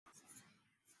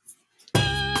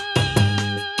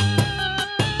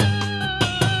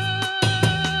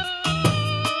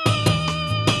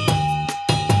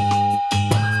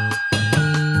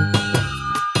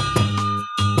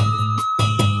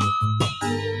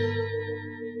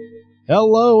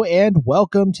Hello and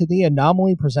welcome to the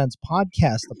Anomaly Presents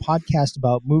podcast, the podcast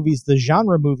about movies, the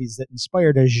genre movies that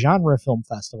inspired a genre film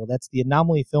festival. That's the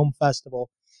Anomaly Film Festival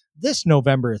this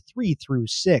November 3 through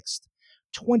 6th,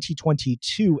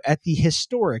 2022 at the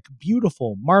historic,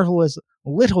 beautiful, marvelous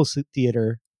Little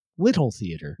Theater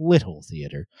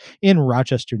in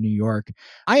Rochester, New York.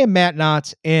 I am Matt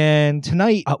Knott, and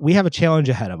tonight we have a challenge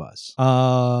ahead of us.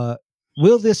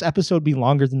 Will this episode be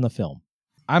longer than the film?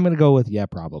 I'm going to go with yeah,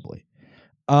 probably.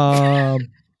 We're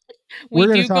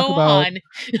going to talk about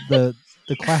the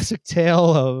classic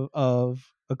tale of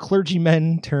a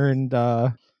clergyman turned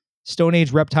Stone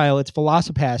Age reptile. It's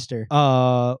Velocipastor.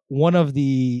 One of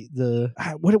the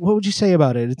what would you say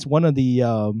about it? It's one of the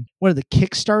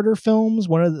Kickstarter films.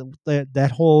 One of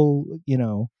that whole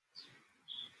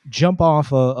jump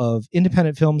off of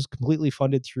independent films completely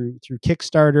funded through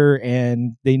Kickstarter,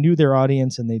 and they knew their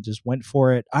audience and they just went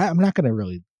for it. I'm not going to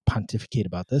really pontificate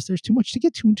about this. There's too much to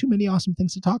get to and too many awesome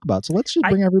things to talk about. So let's just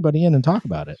bring everybody in and talk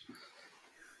about it.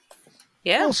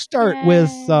 Yeah. We'll start with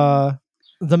the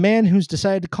man who's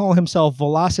decided to call himself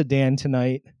Velocidan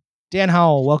tonight. Dan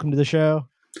Howell, welcome to the show.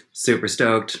 Super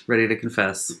stoked. Ready to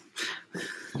confess.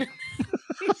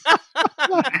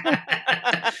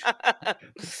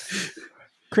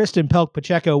 Kristen Pelk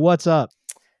Pacheco, what's up?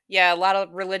 Yeah, a lot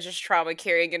of religious trauma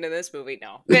carrying into this movie.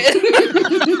 No.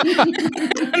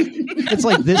 It's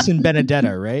like this in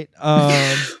Benedetta, right?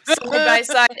 Side by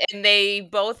side, and they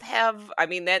both have,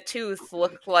 that tooth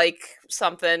looked like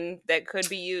something that could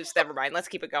be used. Never mind, let's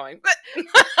keep it going.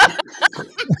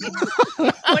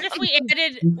 What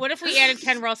if we added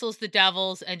Ken Russell's The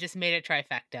Devils and just made it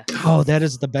trifecta? Oh, that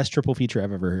is the best triple feature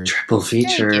I've ever heard. Triple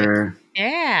feature.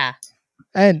 Yeah.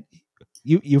 And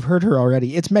you've heard her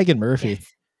already. It's Megan Murphy.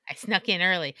 Yes. I snuck in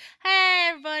early. Hey,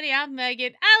 everybody, I'm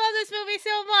Megan. I love this movie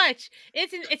so much.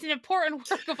 It's an important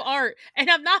work of art, and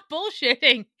I'm not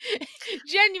bullshitting.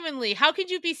 Genuinely, how could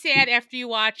you be sad after you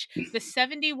watch the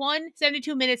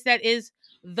 72 minutes that is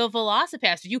The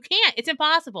Velocipastor? You can't. It's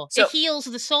impossible. So, it heals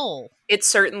the soul. It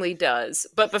certainly does.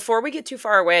 But before we get too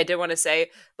far away, I did want to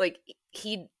say,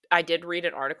 I did read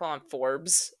an article on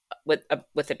Forbes with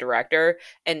the director,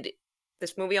 and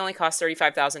this movie only cost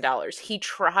 $35,000. He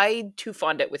tried to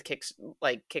fund it with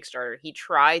Kickstarter. He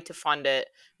tried to fund it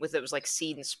with it was like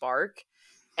Seed and Spark,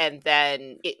 and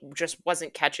then it just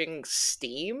wasn't catching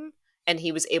steam. And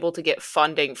he was able to get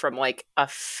funding from like a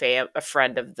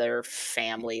friend of their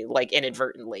family, like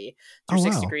inadvertently through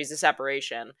 6 degrees of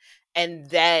separation. And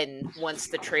then once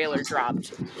the trailer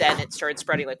dropped, then it started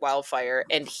spreading like wildfire.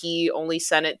 And he only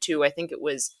sent it to,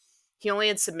 he only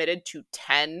had submitted to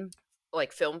 10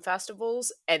 like film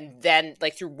festivals, and then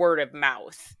like through word of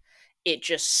mouth it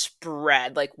just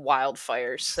spread like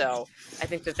wildfire. So I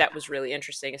think that was really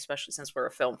interesting, especially since we're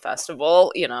a film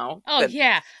festival,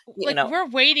 we're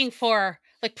waiting for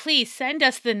please send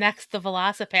us the next The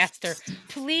Velocipastor,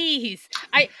 please.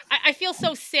 I feel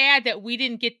so sad that we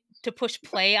didn't get to push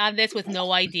play on this with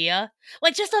no idea.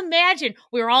 Just imagine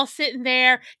we were all sitting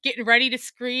there getting ready to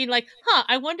screen,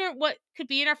 I wonder what could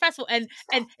be in our festival. And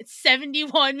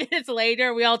 71 minutes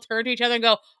later, we all turn to each other and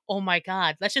go, oh my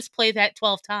God, let's just play that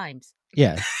 12 times.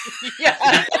 Yeah. Yeah.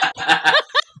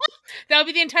 That would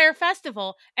be the entire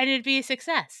festival, and it'd be a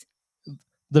success.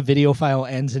 The video file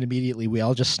ends, and immediately we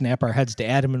all just snap our heads to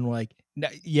Adam and we're like,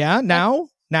 yeah, now?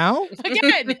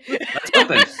 Again.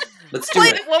 Let's do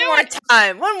it. One more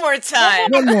time. One more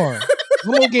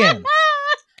again.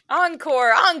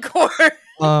 Encore.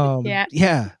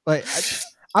 Yeah.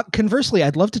 Conversely,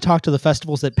 I'd love to talk to the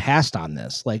festivals that passed on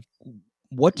this.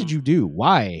 What did you do?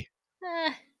 Why?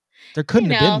 There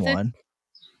couldn't have been one.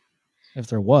 If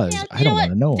there was, I don't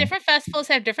want to know. Different festivals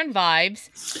have different vibes.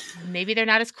 Maybe they're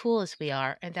not as cool as we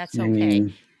are, and that's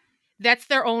okay. That's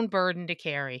their own burden to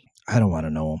carry. I don't want to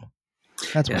know them.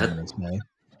 That's what I'm going to say.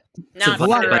 Not for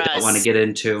us. I don't want to get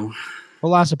into.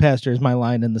 Velocipastor is my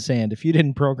line in the sand. If you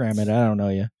didn't program it, I don't know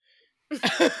you.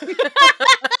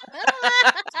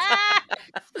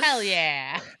 Hell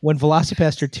yeah. When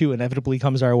Velocipastor 2 inevitably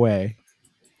comes our way.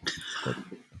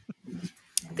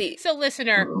 So,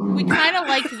 listener, we kind of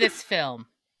liked this film.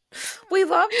 We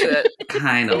loved it.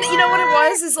 Kind of. You know what it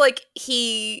was? Is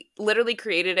he literally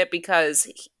created it because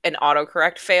an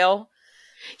autocorrect fail.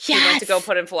 Yes. He went to go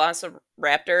put in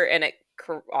Velociraptor, and it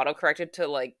autocorrected to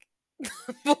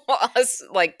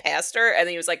Pastor, and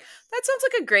then he was like, that sounds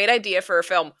like a great idea for a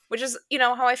film, which is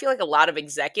how I feel like a lot of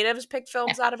executives pick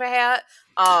films out of a hat,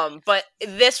 but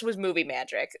this was movie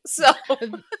magic. So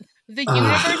the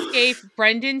universe gave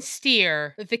Brendan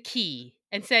Steer the key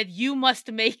and said, you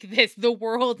must make this. The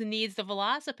world needs the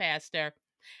Velocipastor.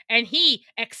 And he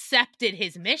accepted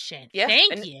his mission. Yeah,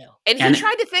 Thank you. And he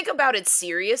tried to think about it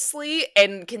seriously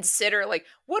and consider, like,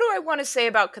 what do I want to say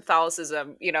about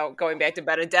Catholicism, going back to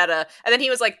Benedetta. And then he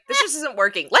was like, this just isn't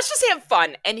working. Let's just have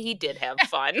fun. And he did have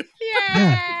fun.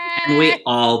 Yeah. And we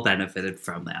all benefited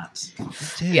from that.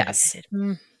 Yes.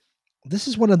 This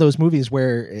is one of those movies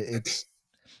where it's,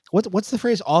 what's the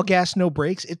phrase? All gas, no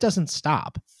brakes. It doesn't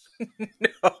stop.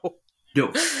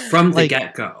 No, from the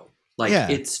get-go.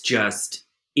 It's just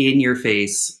in your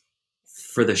face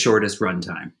for the shortest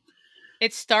runtime.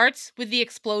 It starts with the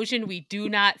explosion we do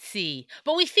not see,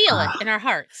 but we feel it in our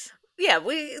hearts. Yeah,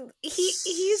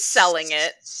 he's selling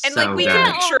it, and So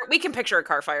we can picture a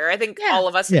car fire. I think all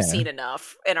of us have seen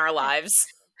enough in our lives.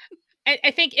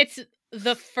 I think it's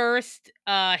the first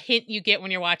hint you get when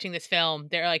you're watching this film.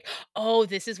 They're like, "Oh,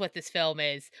 this is what this film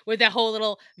is," with that whole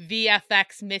little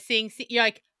VFX missing. You're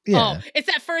like, "Oh, it's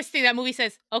that first thing that movie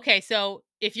says." Okay, so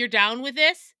if you're down with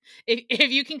this,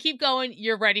 if you can keep going,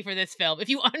 you're ready for this film. If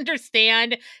you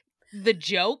understand the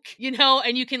joke,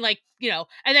 and you can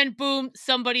and then boom,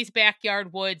 somebody's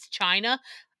backyard woods, China.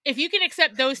 If you can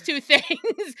accept those two things,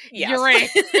 you're in.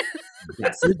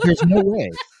 Yes. There's no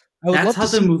way. That's how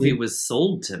the movie was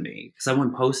sold to me.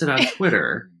 Someone posted on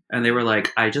Twitter and they were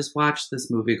like, I just watched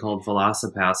this movie called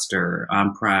Velocipastor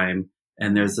on Prime,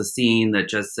 and there's a scene that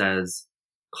just says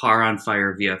car on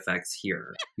fire VFX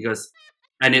here. He goes,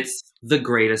 and it's the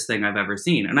greatest thing I've ever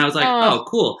seen. And I was like, oh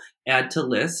cool. Add to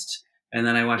list. And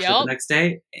then I watched it the next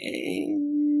day,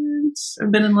 and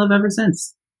I've been in love ever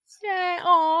since. Yeah,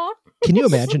 aw. Can you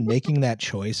imagine making that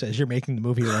choice as you're making the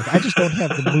movie? Like, I just don't have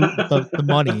the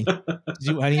money to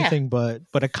do anything but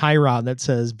a chyron that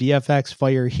says VFX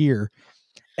fire here,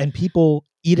 and people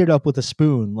eat it up with a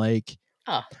spoon. Like,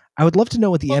 I would love to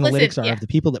know what the analytics are of the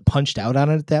people that punched out on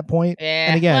it at that point. Yeah,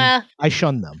 and again, I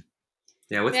shun them.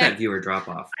 Yeah, what's that viewer drop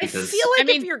off? I feel like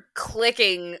if you're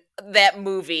clicking that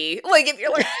movie, like if you're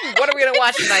like, what are we going to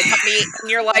watch tonight, puppy? And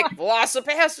you're like,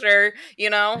 Velocipastor,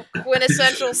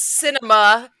 quintessential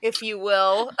cinema, if you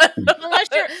will. Unless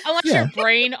your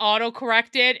brain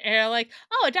auto-corrected and you're like,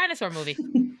 oh, a dinosaur movie.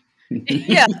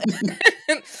 Yeah.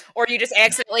 Or you just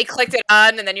accidentally clicked it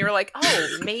on and then you were like,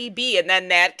 oh, maybe. And then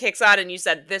that kicks on and you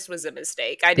said, this was a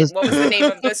mistake. What was the name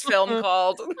of this film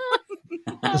called?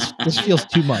 This feels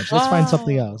too much. Let's find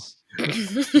something else.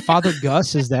 Father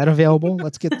Gus, is that available?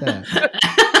 Let's get that.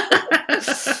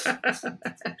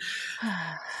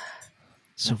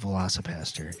 So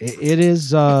Velocipastor. It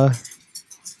is,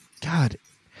 God,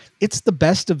 it's the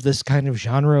best of this kind of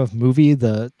genre of movie.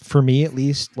 For me at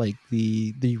least, like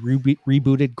the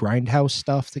rebooted Grindhouse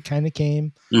stuff that kind of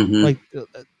came. Mm-hmm. Like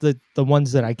the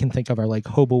ones that I can think of are like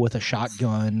Hobo with a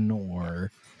Shotgun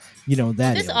or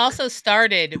that. This also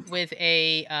started with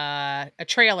a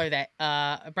trailer that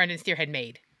Brendan Steer had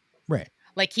made. Right.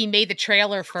 Like he made the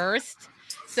trailer first.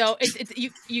 So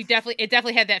it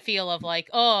definitely had that feel of like,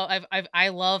 oh, I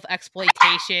love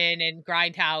exploitation and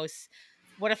Grindhouse.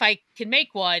 What if I can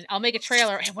make one? I'll make a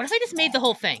trailer. And what if I just made the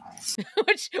whole thing?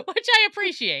 which I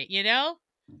appreciate,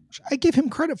 I give him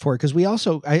credit for it because we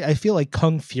also I feel like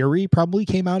Kung Fury probably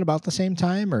came out about the same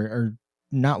time or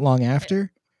not long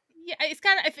after. Yeah, it's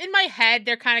kind of in my head.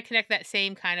 They're kind of connect that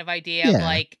same kind of idea of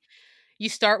like you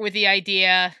start with the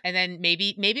idea and then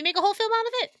maybe make a whole film out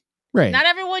of it. Right. Not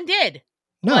everyone did.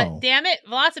 No. But damn it,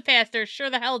 Velocipastor sure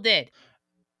the hell did.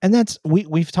 And that's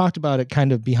we've talked about it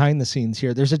kind of behind the scenes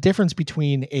here. There's a difference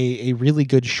between a really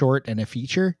good short and a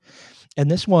feature,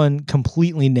 and this one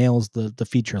completely nails the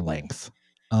feature length.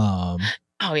 Oh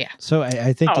yeah. So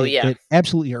I think it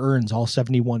absolutely earns all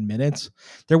 71 minutes.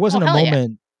 There wasn't a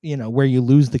moment, where you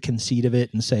lose the conceit of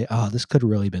it and say, "Oh, this could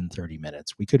have really been 30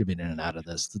 minutes. We could have been in and out of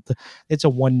this." It's a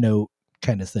one note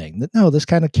kind of thing. No, this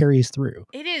kind of carries through.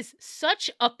 It is such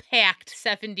a packed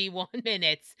 71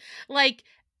 minutes. Like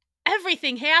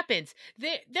everything happens.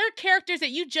 There are characters that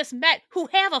you just met who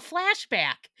have a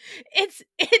flashback. It's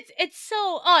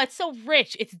so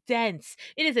rich. It's dense.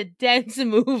 It is a dense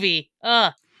movie.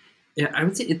 Yeah, I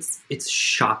would say it's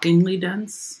shockingly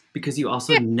dense because you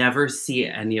also never see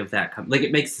any of that come. Like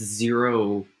it makes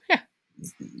zero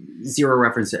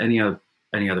reference to any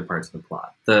other parts of the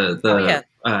plot. The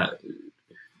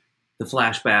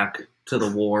flashback to the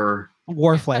war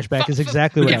flashback is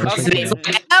exactly what I was thinking.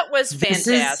 That was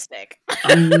fantastic.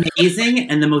 Amazing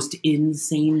and the most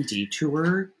insane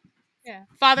detour. Yeah.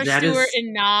 Father Stewart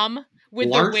in Nam with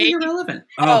largely the wig. irrelevant.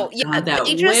 Oh, yeah, God, that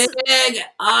they just- wig.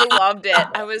 I loved it.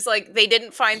 I was like, they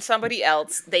didn't find somebody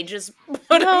else. They just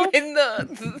put him in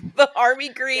the army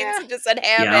greens and just said,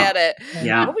 have at it.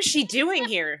 Yeah. What was she doing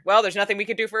here? Well, there's nothing we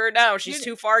could do for her now. She's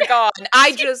too far gone.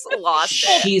 I just lost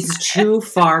it. She's too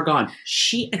far gone.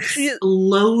 She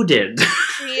exploded.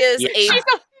 She is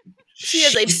she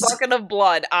is a bucket of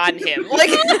blood on him.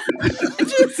 Like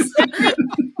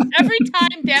every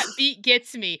time that beat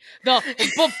gets me,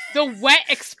 the wet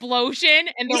explosion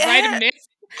and the red mist,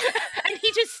 and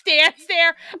he just stands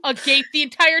there agape the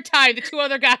entire time. The two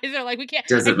other guys are like, we can't.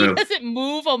 He doesn't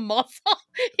move a muscle.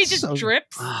 He just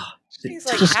drips. He's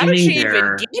like, how did she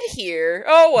even get here?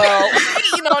 Oh well,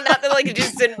 not that like you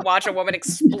just didn't watch a woman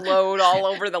explode all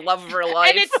over the love of her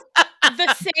life. And it's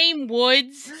the same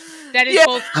woods that is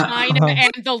both China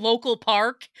and the local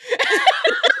park.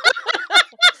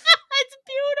 It's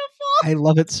beautiful. I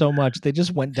love it so much. They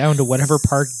just went down to whatever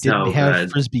park didn't have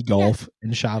frisbee golf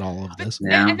and shot all of this.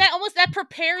 Yeah. And that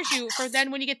prepares you for then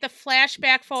when you get the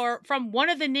flashback from one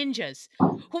of the ninjas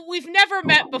who we've never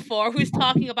met before, who's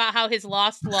talking about how his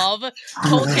lost love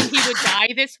told him he would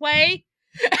die this way.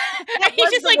 That was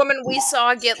just the woman we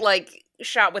saw get like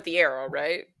shot with the arrow,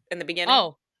 right? In the beginning.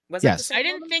 Oh, was yes. That I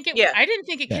didn't think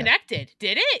it connected.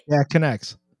 Did it? Yeah, it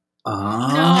connects.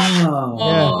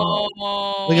 Oh.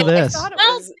 No. Look at this.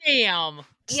 Damn.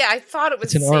 Yeah, I thought it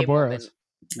was it's the an same woman.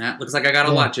 That looks like I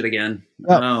gotta watch it again.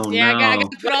 Oh. Yeah, no. I gotta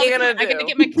put all. I gotta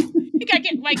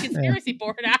get my conspiracy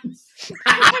board out.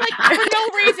 Like, for no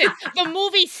reason, the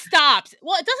movie stops.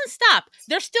 Well, it doesn't stop.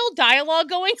 There's still dialogue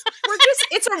going on.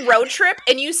 It's a road trip,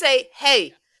 and you say,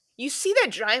 "Hey, you see that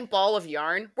giant ball of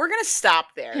yarn? We're gonna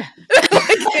stop there."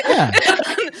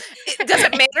 It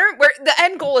doesn't matter. The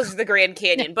end goal is the Grand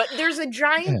Canyon, but there's a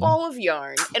giant ball of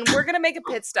yarn, and we're gonna make a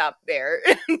pit stop there.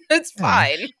 It's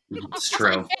fine. It's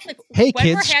true. Hey,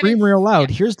 kids, scream real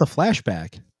loud. Here's the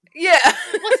flashback. Yeah.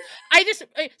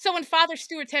 So when Father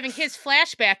Stewart's having his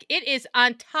flashback, it is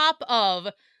on top of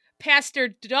Pastor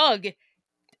Doug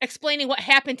explaining what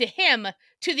happened to him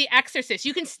to the exorcist.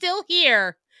 You can still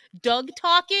hear Doug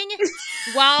talking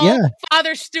while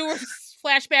Father Stewart's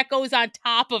flashback goes on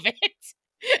top of it.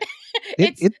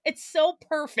 It's so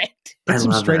perfect. It's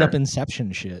some straight up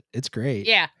Inception shit. It's great.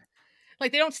 Yeah.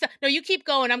 Like they don't stop. No, you keep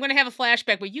going. I'm going to have a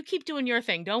flashback, but you keep doing your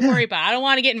thing. Don't worry about it. I don't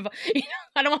want to get involved.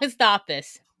 I don't want to stop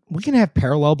this. We can have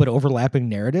parallel but overlapping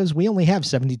narratives. We only have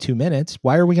 72 minutes.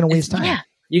 Why are we going to waste time? Yeah.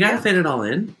 You got to fit it all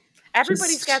in.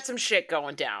 Everybody's got some shit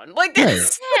going down. Like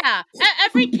this. Yeah.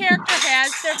 Every character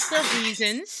has their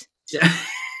reasons.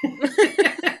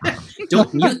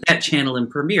 Don't mute that channel in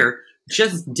Premiere.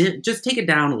 Just take it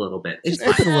down a little bit. Just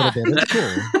flip it a little bit. It's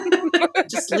cool.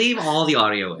 Just leave all the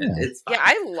audio in. It's fine. Yeah,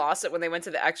 I lost it when they went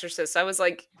to The Exorcist. I was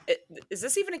like, is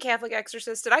this even a Catholic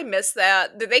exorcist? Did I miss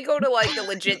that? Did they go to like the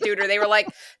legit dude, or they were like,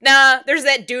 nah, there's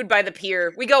that dude by the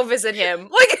pier. We go visit him.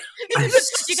 Like,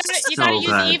 you gotta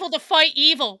use evil to fight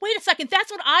evil. Wait a second,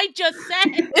 that's what I just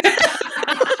said.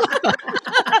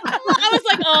 I was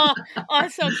like, oh,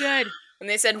 so good. And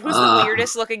they said, who's the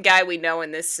weirdest looking guy we know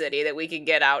in this city that we can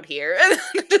get out here?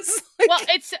 Well,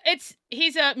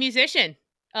 he's a musician.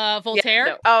 Voltaire.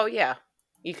 Yeah, no. Oh yeah,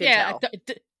 you can tell.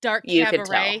 Dark you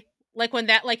Cabaret. Like when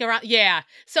that, like around,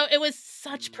 So it was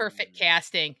such perfect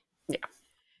casting. Yeah.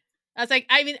 I was like,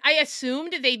 I mean, I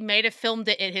assumed they might have filmed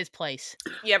it at his place.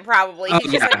 Yeah, probably. Oh,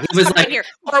 He was like, here.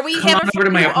 Or we have a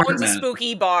friend who owns a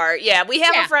spooky bar. Yeah, we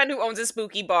have a friend who owns a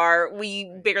spooky bar. We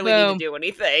barely need to do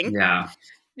anything. Yeah.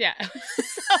 Yeah.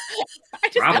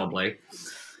 Probably.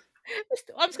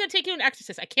 I'm just going to take you an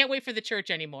exorcist. I can't wait for the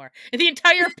church anymore. And the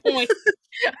entire point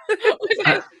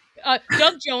was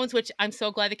Doug Jones, which I'm so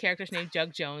glad the character's named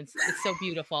Doug Jones. It's so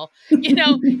beautiful.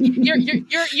 You're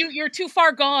too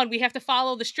far gone. We have to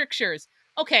follow the strictures.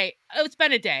 Okay, it's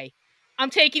been a day. I'm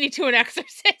taking you to an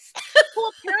exorcist.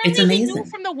 Well, apparently it's amazing. He knew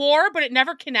from the war, but it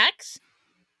never connects.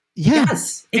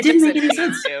 Yes, it didn't make any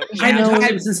sense. I know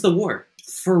him since the war.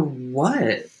 For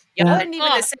what? Y'all aren't even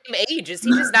the same age. Is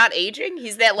he just not aging?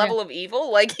 He's that level of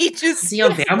evil? Like, he just... Is he a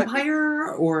vampire?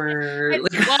 Or...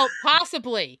 Well,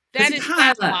 possibly. That's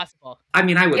possible. I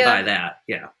mean, I would buy that.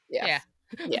 Yeah.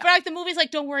 But like the movie's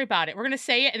like, don't worry about it. We're going to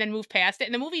say it and then move past it.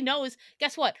 And the movie knows,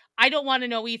 guess what? I don't want to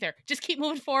know either. Just keep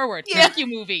moving forward. Thank you,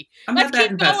 movie. Let's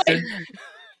keep going.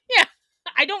 Yeah.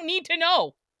 I don't need to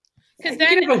know. Because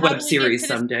then you can have a web series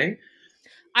someday.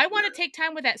 I want to take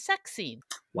time with that sex scene.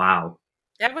 Wow.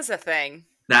 That was a thing.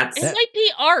 It might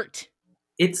be art.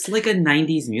 It's like a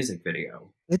 90s music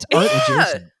video. It's art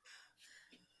adjacent.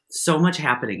 So much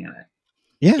happening in it.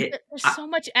 Yeah. There's so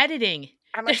much editing.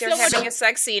 I'm like, they're having a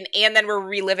sex scene, and then we're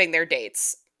reliving their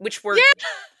dates, which were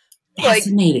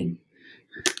fascinating.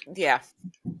 Yeah.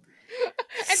 And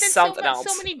then Something else.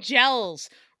 so many gels,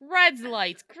 red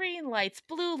lights, green lights,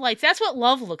 blue lights. That's what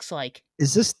love looks like.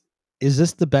 Is this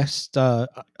the best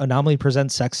Anomaly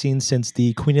Presents sex scene since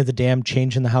the Queen of the Damned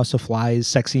Change in the House of Flies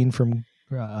sex scene from?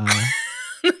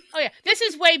 Oh yeah, this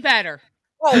is way better.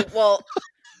 Oh well,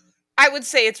 I would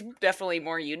say it's definitely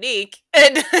more unique,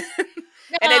 and and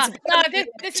it's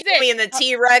this is Tammy it. And the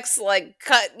T-Rex like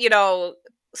cut,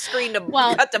 screen to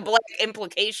cut to black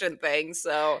implication thing.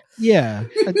 So yeah,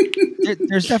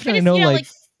 there's definitely no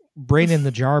brain in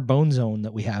the jar bone zone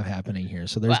that we have happening here.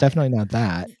 So there's definitely not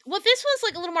that. Well, this was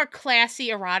like a little more classy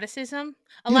eroticism.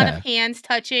 A lot of hands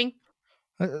touching.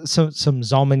 Some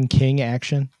Zalman King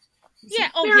action. Yeah.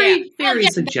 Very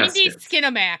suggestive.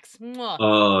 Skinamax. Mwah.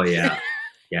 Oh yeah.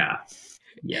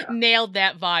 Yeah. Nailed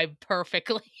that vibe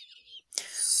perfectly.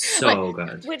 So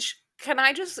good. Which can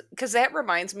I just, because that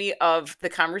reminds me of the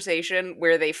conversation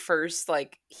where they first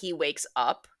he wakes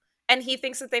up and he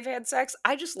thinks that they've had sex.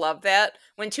 I just love that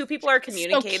when two people are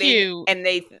communicating and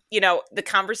they, the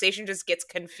conversation just gets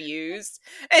confused.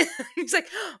 And he's like,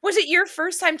 "Was it your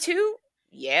first time too?"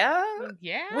 Yeah.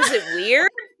 Was it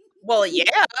weird? Well,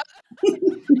 yeah.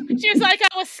 She was like,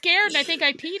 "I was scared and I think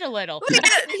I peed a little."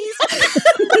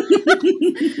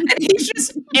 And he's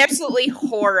just absolutely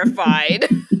horrified.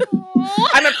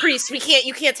 I'm a priest.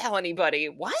 You can't tell anybody.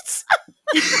 What?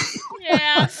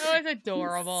 Yeah, it was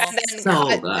adorable. And then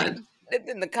so good. And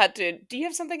then the cut to, "Do you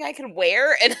have something I can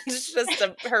wear?" And it's just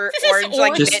her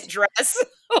orange knit dress.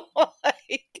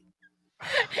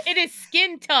 It is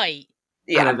skin tight.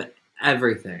 Yeah. Out of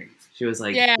everything, she was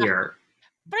like, "Here,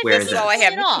 this is all I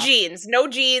have. No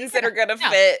jeans that are gonna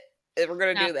fit. We're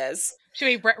gonna do this."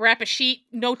 Should we wrap a sheet?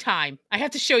 No time. I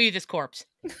have to show you this corpse.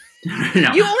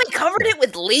 No. You only covered it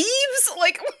with leaves?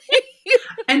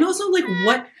 And also,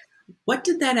 what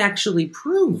did that actually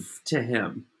prove to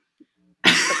him?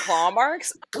 The claw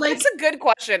marks? That's a good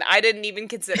question. I didn't even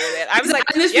consider that. I was like,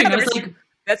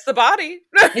 that's the body.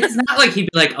 It's not like he'd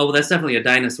be like, "Oh, that's definitely a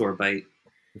dinosaur bite,"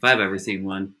 if I've ever seen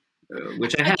one,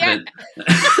 which I haven't.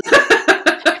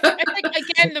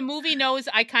 Again, the movie knows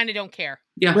I kind of don't care.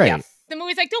 Yeah. Right. Yeah. The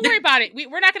movie's like, "Don't worry about it.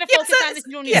 We're not going to focus on this.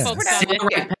 You don't need to focus on it."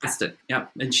 Right past it. Yeah.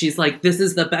 And she's like, "This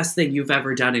is the best thing you've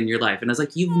ever done in your life." And I was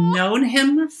like, "You've known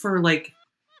him for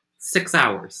 6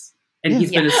 hours. And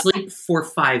he's been asleep for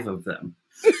 5 of them."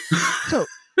 So,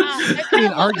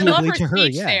 I love her to her,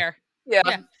 speech there.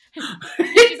 Yeah.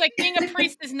 She's like, "Being a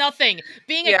priest is nothing.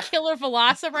 Being a killer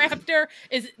velociraptor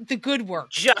is the good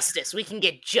work. Justice. We can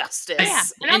get justice." Yeah.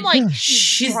 And I'm like,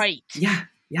 she's right. Yeah.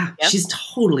 Yeah. Yep. She's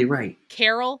totally right.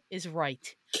 Carol is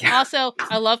right. Yeah. Also,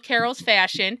 I love Carol's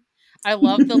fashion. I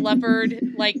love the leopard,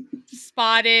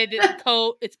 spotted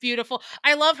coat. It's beautiful.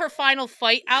 I love her final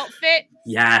fight outfit.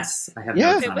 Yes. I have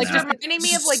just reminding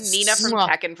me of Nina from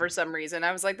Tekken for some reason.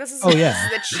 I was like, this is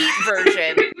the cheap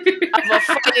version of a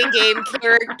fighting game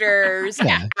character's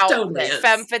outfit.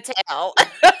 Femme fatale.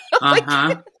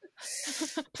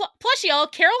 Plus, y'all,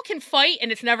 Carol can fight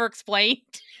and it's never explained.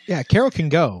 Yeah, Carol can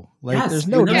go. There's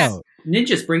no doubt.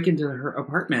 Ninjas break into her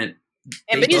apartment.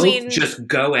 And they both just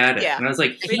go at it. And I was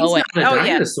like, he's not a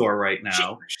dinosaur right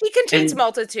now. She contains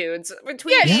multitudes.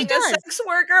 Between being a sex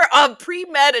worker, a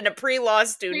pre-med, and a pre-law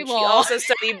student. She also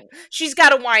studied. She's got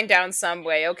to wind down some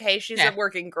way, okay? She's a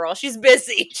working girl. She's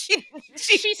busy.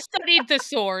 She studied the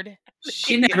sword.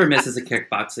 She never misses a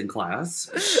kickboxing class.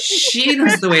 She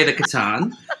knows the way to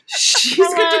Catan. She's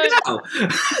good to go.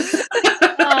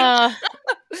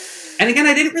 And again,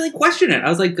 I didn't really question it. I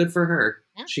was like, good for her.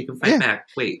 She can fight back.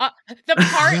 Wait. The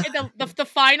part, the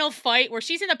final fight where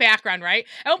she's in the background, right?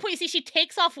 At one point, you see she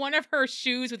takes off one of her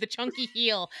shoes with a chunky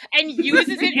heel and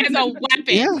uses it as a weapon.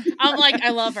 Yeah. I'm like, I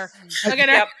love her. Look at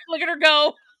her. Look at her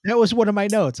go. That was one of my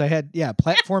notes. I had,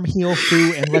 platform heel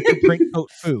foo and leopard print coat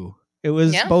foo. It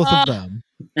was both of them.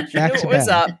 Back to back.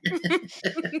 Up?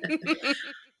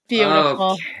 Beautiful.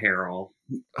 Oh, Carol.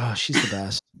 Oh, she's the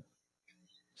best.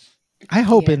 I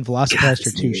hope in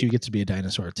Velocipastor 2 she gets to be a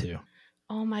dinosaur too.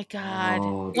 Oh my God.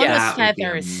 Oh, one with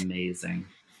feathers. Amazing.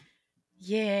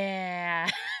 Yeah.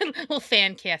 We'll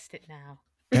fan cast it now.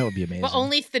 That would be amazing. But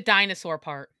only the dinosaur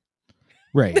part.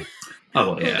 Right.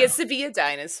 Oh, yeah. Who gets to be a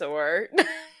dinosaur?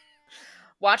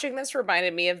 Watching this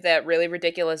reminded me of that really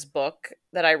ridiculous book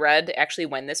that I read actually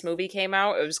when this movie came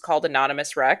out. It was called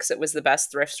Anonymous Rex. It was the best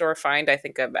thrift store find I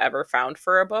think I've ever found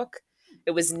for a book.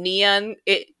 It was neon.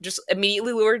 It just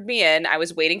immediately lured me in. I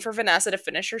was waiting for Vanessa to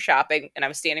finish her shopping, and I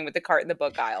was standing with the cart in the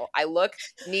book aisle. I look,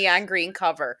 neon green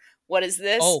cover. What is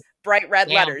this? Oh, bright red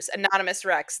letters. Anonymous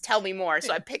Rex. Tell me more.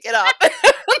 So I pick it up.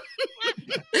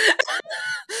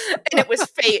 And it was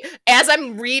fate. As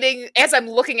I'm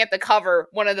looking at the cover,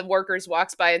 one of the workers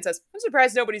walks by and says, "I'm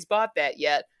surprised nobody's bought that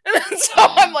yet." So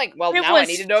I'm like, well, now I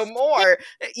need to know more.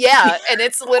 Yeah, and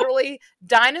it's literally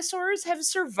dinosaurs have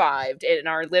survived and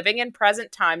are living in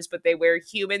present times, but they wear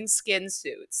human skin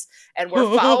suits. And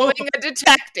we're following a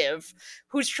detective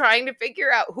who's trying to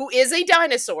figure out who is a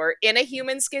dinosaur in a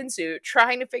human skin suit,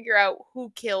 trying to figure out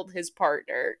who killed his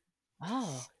partner.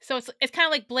 Oh, so it's kind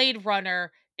of like Blade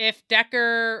Runner if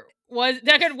Deckard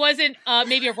wasn't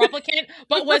maybe a replicant,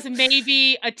 but was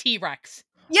maybe a T-Rex.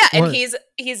 Yeah, and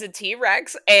he's a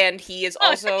T-Rex, and he is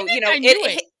also,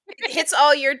 it hits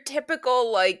all your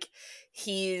typical, like,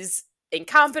 he's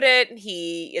incompetent,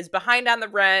 he is behind on the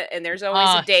rent, and there's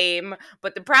always a dame,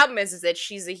 but the problem is that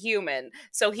she's a human.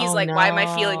 So he's like, why am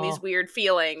I feeling these weird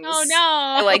feelings? Oh no.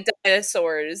 I like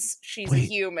dinosaurs. She's a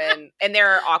human. And there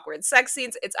are awkward sex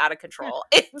scenes. It's out of control.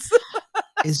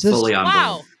 Is this fully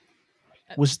on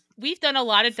board. We've done a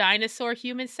lot of dinosaur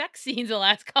human sex scenes the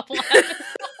last couple of episodes.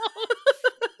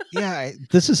 Yeah,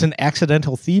 this is an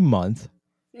accidental theme month.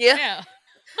 Yeah.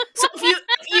 So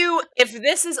if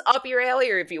this is up your alley,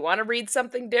 or if you want to read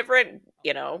something different,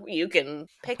 you can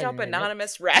pick up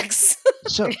Anonymous Rex.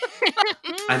 So,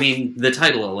 I mean, the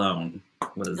title alone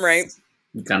was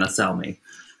gonna sell me.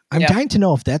 I'm dying to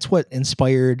know if that's what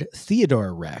inspired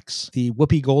Theodore Rex, the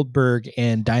Whoopi Goldberg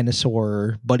and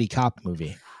dinosaur buddy cop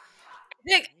movie.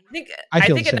 I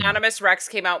think Anonymous Rex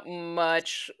came out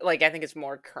much, I think it's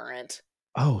more current.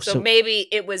 Oh, so maybe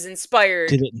it was inspired.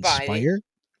 Did it inspire?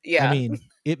 Yeah. I mean,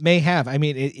 it may have. I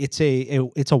mean, it's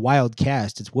a wild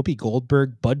cast. It's Whoopi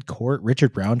Goldberg, Bud Cort,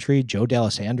 Richard Roundtree, Joe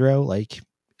D'Alessandro.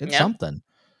 It's something.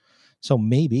 So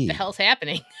maybe. What the hell's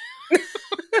happening?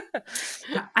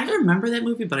 I remember that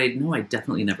movie, but I know I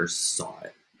definitely never saw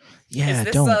it. Yeah, is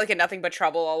this like a Nothing But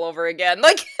Trouble all over again?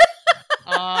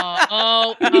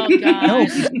 Oh God! No,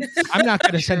 I'm not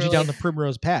going to send you down the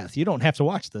primrose path. You don't have to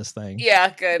watch this thing. Yeah,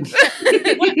 good.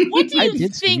 What do you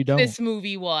think this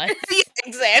movie was? Yeah,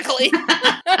 exactly.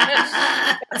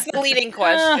 That's the leading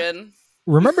question.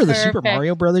 Remember the Super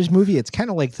Mario Brothers movie? It's kind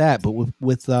of like that, but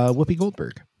with Whoopi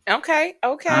Goldberg. Okay.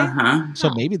 So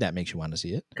maybe that makes you want to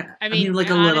see it. I mean, like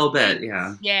a little bit,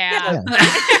 yeah. Yeah.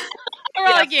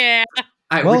 We're like, yeah.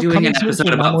 We're doing an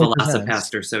episode about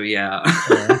Velocipastor, so yeah.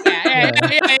 Yeah.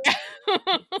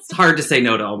 It's hard to say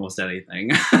no to almost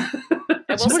anything. I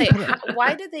will say,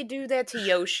 why did they do that to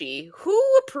Yoshi? Who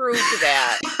approved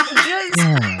that?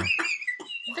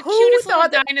 The cutest little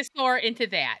dinosaur into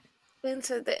that.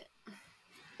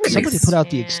 Somebody put out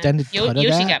the extended cut of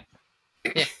that.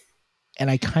 Yeah.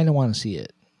 And I kind of want to see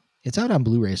it. It's out on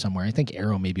Blu-ray somewhere. I think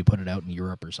Arrow maybe put it out in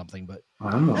Europe or something, but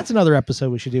that's another episode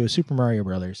we should do with Super Mario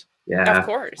Brothers. Yeah. Of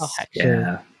course. Oh,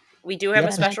 yeah. We do have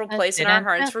a special place in our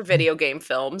hearts for video game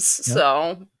films,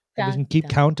 so... We can keep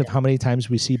count of how many times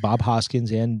we see Bob Hoskins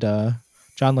and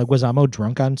John Leguizamo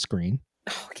drunk on screen.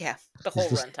 Oh, yeah. The whole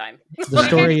runtime. The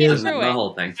story is the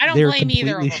whole thing. I don't they're blame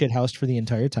either of completely them. shithoused for the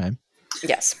entire time.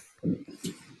 Yes.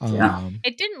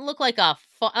 It didn't look like a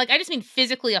fun, I just mean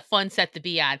physically a fun set to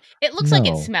be on. It looks like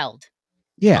it smelled.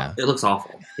 Yeah. It looks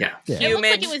awful. Yeah. It looked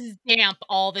like it was damp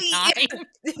all the time.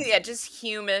 Yeah, just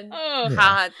humid,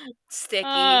 hot, sticky.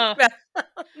 And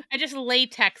just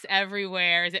latex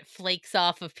everywhere as it flakes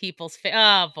off of people's face.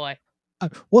 Oh, boy.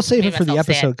 We'll save it for the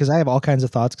episode because I have all kinds of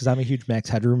thoughts because I'm a huge Max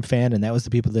Headroom fan, and that was the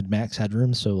people that did Max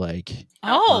Headroom, so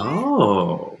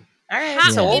Oh. All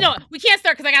right, so we can't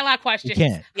start because I got a lot of questions. You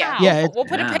can't. Yeah, we'll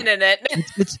put a pin in it.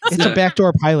 It's a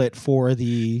backdoor pilot for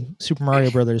the Super Mario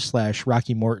Brothers /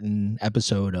 Rocky Morton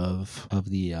episode of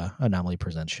the Anomaly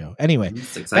Presents show. Anyway,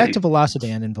 back to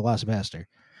Velocidan and Velocipastor.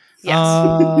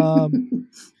 Yes.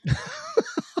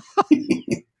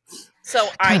 So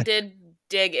I did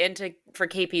dig into for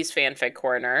KP's fanfic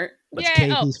corner.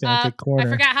 KP's fanfic corner? I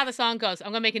forgot how the song goes. I'm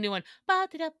gonna make a new one.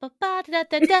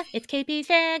 It's KP's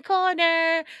fan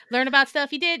corner. Learn about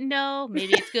stuff you didn't know.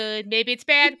 Maybe it's good, maybe it's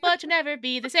bad, but you'll never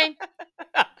be the same.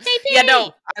 KP! Yeah,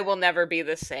 no, I will never be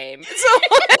the same. So,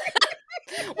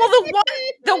 well,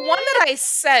 the one that I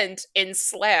sent in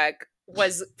Slack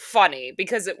was funny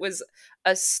because it was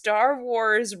a Star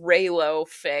Wars Reylo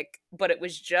fic, but it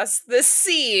was just the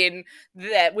scene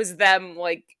that was them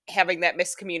having that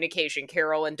miscommunication,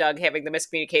 Carol and Doug having the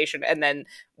miscommunication, and then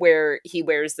where he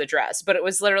wears the dress. But it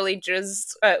was literally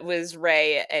just it was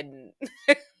Rey and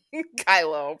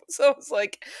Kylo. So it was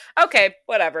like, okay,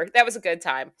 whatever. That was a good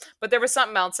time. But there was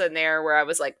something else in there where I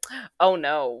was like, oh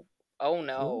no,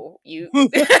 you.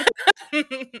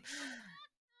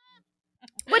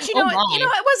 But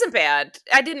it wasn't bad.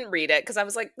 I didn't read it because I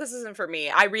was like, this isn't for me.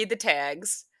 I read the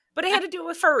tags, but it had to do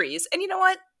with furries, and you know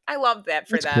what? I love that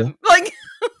for them. Cool.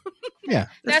 Yeah.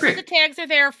 That's what the tags are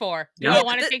there for. Do Yeah. I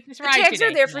want to take this ride The tags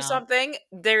today? are there for something.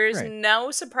 There's Right.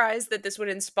 no surprise that this would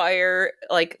inspire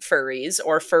like furries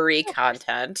or furry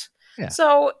content. Yeah.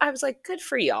 So I was like, good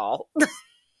for y'all.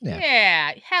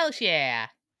 Yeah. Hell yeah.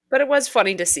 But it was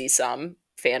funny to see some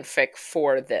fanfic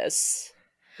for this,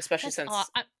 especially since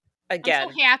again,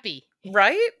 I'm so happy.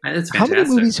 right? That's How fantastic. many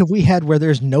movies have we had where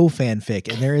there's no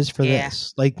fanfic and there is for Yeah.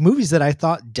 this? Like movies that I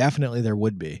thought definitely there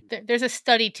would be. There's a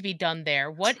study to be done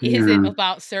there. What is it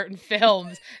about certain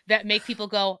films that make people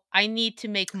go, I need to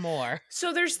make more?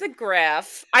 So there's the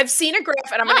graph. I've seen a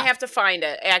graph, and I'm gonna have to find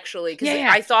it actually because Yeah.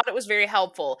 I thought it was very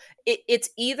helpful. It's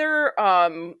either,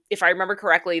 if I remember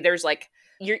correctly, there's like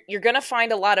you're gonna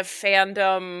find a lot of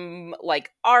fandom like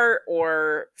art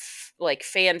or like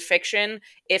fan fiction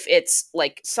if it's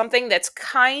like something that's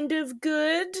kind of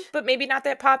good but maybe not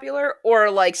that popular, or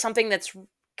like something that's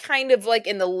kind of like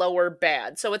in the lower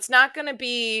bad. So it's not going to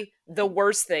be the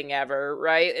worst thing ever,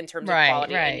 right? In terms of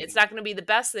quality. Right. And it's not going to be the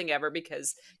best thing ever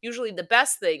because usually the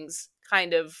best things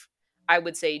kind of, I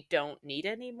would say, don't need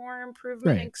any more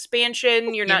improvement and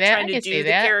expansion. You're not trying to do the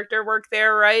character work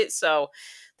there, right? So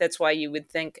that's why you would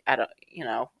think, I don't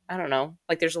know.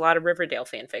 Like there's a lot of Riverdale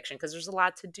fan fiction because there's a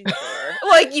lot to do there.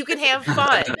 Like you can have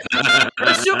fun.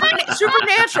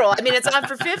 Supernatural. I mean, it's on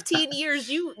for 15 years.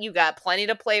 You got plenty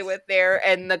to play with there,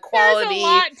 and the quality. There's a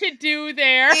lot to do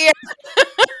there. Yeah.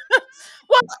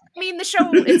 Well, I mean, the show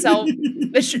itself,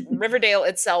 Riverdale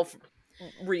itself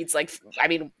reads like, I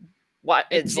mean, what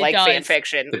it's like fan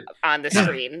fiction on the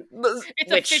screen.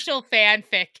 It's official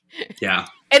fanfic. Yeah.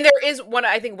 And there is one,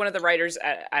 I think one of the writers,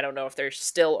 I don't know if there's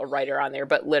still a writer on there,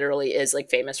 but literally is like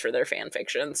famous for their fan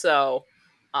fiction. So,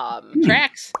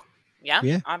 tracks.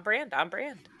 Yeah, on brand. Oh.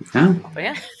 But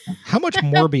yeah. How much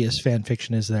Morbius fan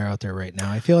fiction is there out there right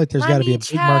now? I feel like there's got to be a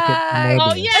big market for Morbius.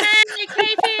 Oh, yay,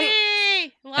 Katie!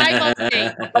 Live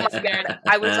update. Oh my God.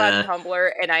 I was on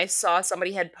Tumblr and I saw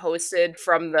somebody had posted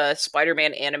from the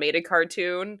Spider-Man animated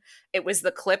cartoon. It was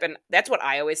the clip, and that's what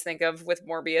I always think of with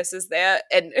Morbius is that.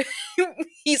 And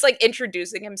he's like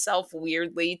introducing himself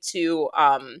weirdly to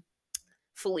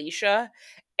Felicia.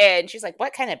 And she's like,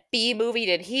 what kind of B movie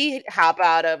did he hop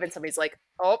out of? And somebody's like,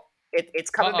 oh,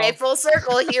 it's coming back full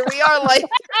circle. Here we are. Like,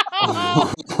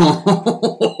 oh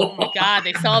my God,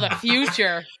 they saw the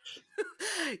future.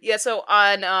 Yeah, so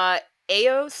on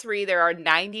AO3, there are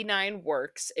 99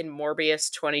 works in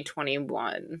Morbius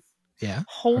 2021. Yeah.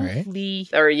 Holy.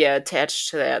 Or,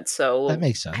 attached to that. So that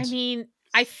makes sense. I mean,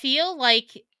 I feel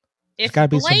like if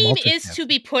blame is to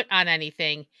be put on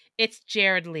anything, it's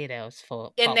Jared Leto's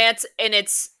fault. And it's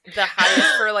the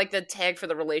highest for like the tag for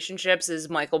the relationships is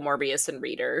Michael Morbius and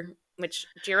Reader, which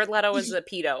Jared Leto is a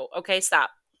pedo. Okay,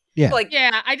 stop. Yeah. Like,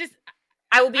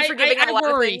 I will be forgiving a lot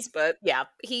of things, but yeah,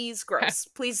 he's gross.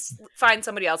 Please find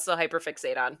somebody else to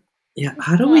hyperfixate on. Yeah,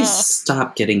 how do we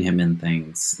stop getting him in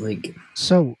things? Like,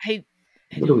 so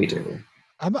what do we do?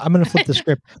 I'm going to flip the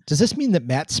script. Does this mean that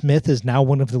Matt Smith is now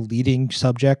one of the leading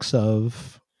subjects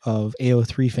of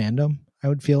AO3 fandom? I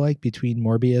would feel like between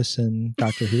Morbius and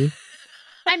Doctor Who.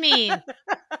 I mean,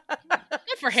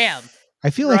 good for him. I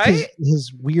feel like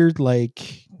his weird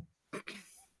like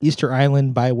Easter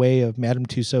Island by way of Madame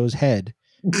Tussauds head.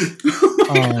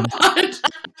 I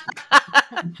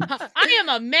am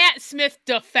a Matt Smith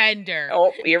defender.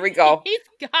 Oh, here we go. He's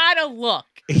got a look.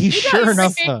 He sure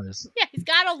enough does. Yeah, he's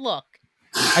got a look.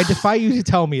 I defy you to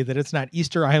tell me that it's not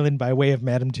Easter Island by way of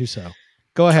Madame Tussauds.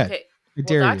 Go ahead. Okay.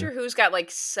 Well, Doctor Who's got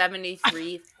like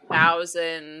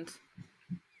 73,000.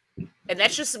 And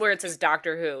that's just where it says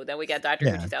Doctor Who. Then we got Doctor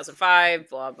Who 2005,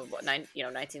 blah, blah, blah,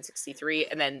 1963.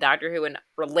 And then Doctor Who and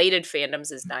related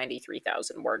fandoms is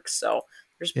 93,000 works. So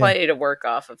there's plenty to work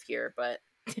off of here. But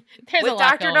what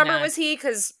Doctor number was he?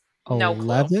 Because no clue.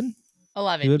 11?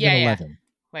 11. He would have been 11.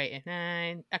 Wait,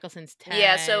 9. Eccleston's 10.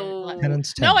 Yeah, so...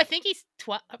 Tennant's 10. No, I think he's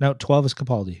 12. No, 12 is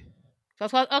Capaldi.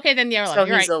 12. Okay, then you're 11. So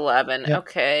you're he's 11. Yep.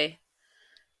 Okay.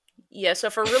 Yeah, so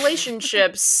for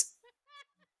relationships,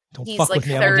 he's like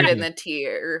third in the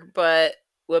tier. But,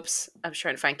 whoops, I was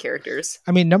trying to find characters.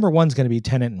 I mean, number one's going to be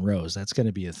Tennant and Rose. That's going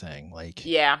to be a thing. Like,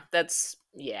 yeah, that's...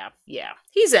 Yeah.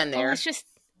 He's in there. Well, it's just...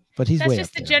 But he's that's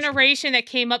just the generation that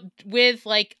came up with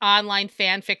like online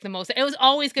fanfic the most. It was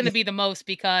always going to be the most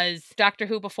because Doctor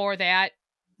Who before that,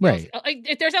 right?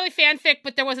 Like, there's only fanfic,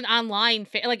 but there wasn't online.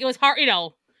 Like it was hard,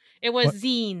 it was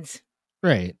zines,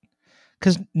 right?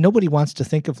 Because nobody wants to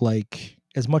think of like,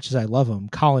 as much as I love him,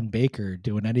 Colin Baker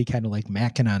doing any kind of like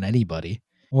macking on anybody,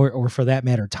 or for that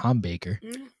matter, Tom Baker.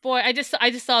 Boy, I just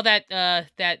saw that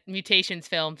that Mutations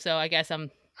film, so I guess I'm.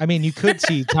 I mean, you could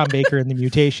see Tom Baker in the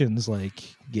Mutations, like,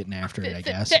 getting after it, I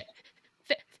guess.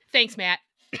 Thanks, Matt.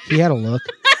 He had a look.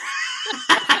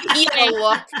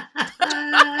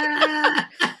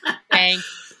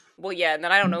 Thanks. Well, yeah, and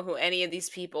then I don't know who any of these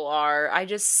people are. I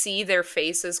just see their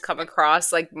faces come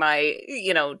across like my,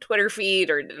 Twitter feed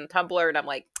or Tumblr, and I'm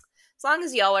like, as long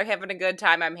as y'all are having a good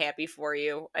time, I'm happy for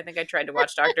you. I think I tried to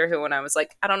watch Doctor Who and I was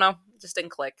like, I don't know, just didn't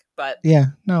click. But yeah,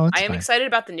 no, it's I am fine. excited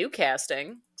about the new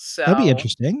casting. So that'd be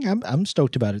interesting. I'm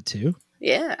stoked about it too.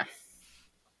 Yeah,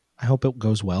 I hope it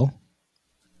goes well.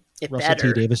 Russell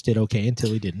T. Davis did okay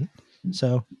until he didn't.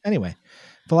 So anyway,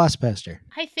 Velocipastor.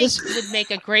 I think he would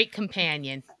make a great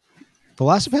companion.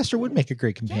 Velocipastor would make a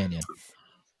great companion.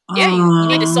 Yeah, you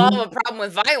need to solve a problem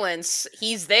with violence.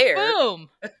 He's there. Boom.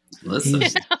 Listen.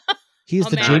 He's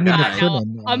the Jamie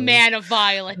McCrimmon. A man of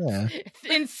violence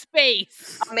in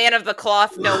space. A man of the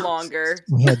cloth no longer.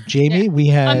 We had Jamie. We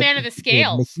had a man of the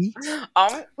scales.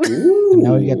 And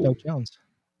now we got Doug Jones,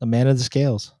 the man of the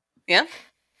scales. Yeah.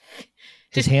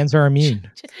 His hands are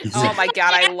immune. Oh my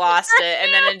God, I lost it.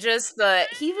 And then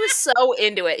he was so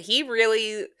into it. He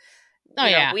really,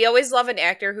 we always love an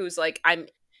actor who's like, I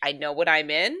know what I'm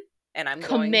in and I'm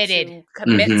committed. going to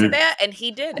commit to that. And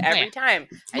he did every time.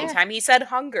 Anytime he said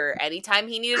hunger, anytime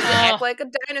he needed to act like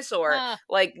a dinosaur,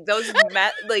 like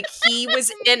he was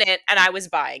in it and I was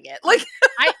buying it. Like,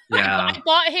 I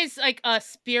bought his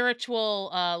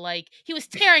spiritual, he was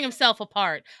tearing himself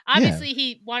apart. Obviously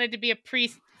he wanted to be a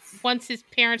priest once his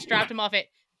parents dropped him off at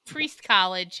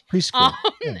preschool.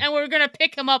 And we're going to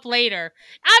pick him up later.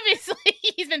 Obviously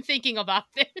he's been thinking about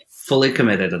this. Fully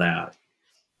committed to that.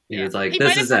 He was like,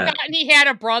 this is it. He might have forgotten he had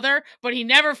a brother, but he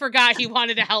never forgot he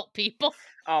wanted to help people.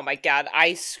 Oh my God,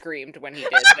 I screamed when he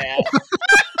did that.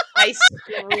 I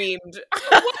screamed.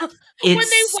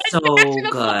 It's so good.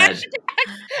 I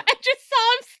just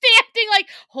saw him standing,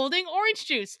 holding orange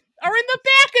juice, or in the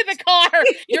back of the car.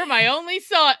 You're my only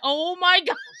son. Oh my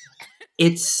God.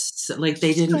 It's like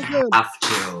they didn't have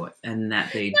to, and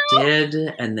that they did,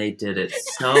 and they did it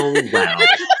so well.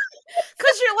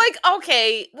 Because you're like,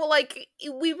 okay, well,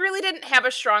 we really didn't have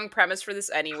a strong premise for this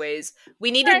anyways.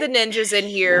 We needed the ninjas in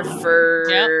here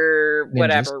for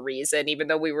whatever reason, even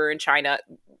though we were in China.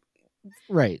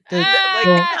 Right.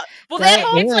 That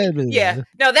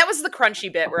was the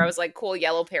crunchy bit where I was like, cool,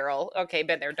 yellow peril. Okay,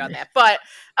 been there, done that. But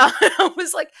I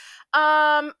was like,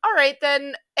 all right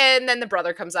then. And then the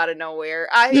brother comes out of nowhere.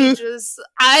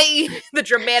 The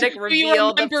dramatic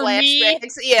reveal, the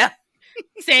flashbacks. Yeah.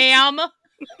 Sam.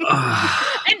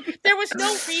 And there was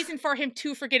no reason for him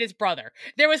to forget his brother.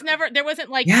 There wasn't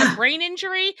a brain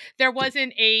injury. There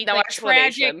wasn't a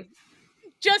tragic.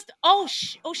 Just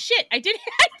shit! I did.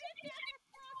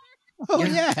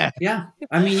 Yeah.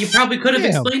 I mean, you probably could have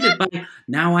explained it by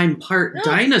now. I'm part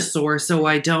dinosaur, so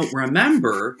I don't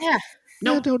remember. Yeah.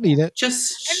 No, don't need it.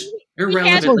 Just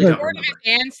irrelevantly don't remember.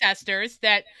 His ancestors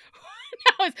that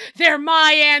they're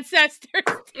my ancestors.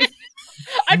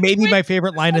 Maybe my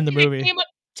favorite line in the movie. Came up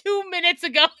 2 minutes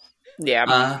ago.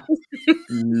 Yeah.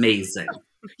 Amazing.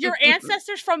 Your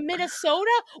ancestors from Minnesota?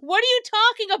 What are you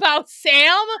talking about,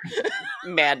 Sam?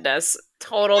 Madness.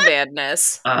 Total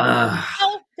madness.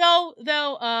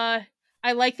 Though,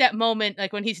 I like that moment,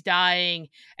 when he's dying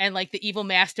and the evil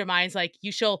mastermind's like,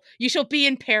 you shall be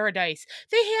in paradise.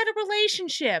 They had a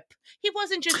relationship. He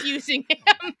wasn't just using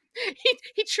him.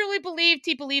 He truly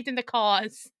believed in the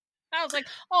cause. I was like,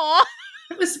 aw.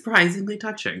 It was surprisingly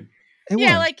touching.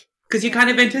 Because you kind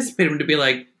of anticipate him to be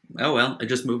like, oh well, I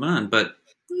just move on. But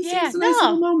it's a nice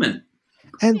little moment.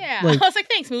 And I was like,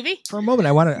 thanks, movie. For a moment,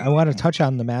 I want to touch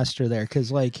on the master there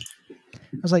because I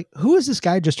was like, who is this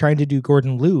guy just trying to do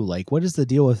Gordon Liu? What is the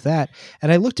deal with that?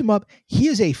 And I looked him up. He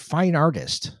is a fine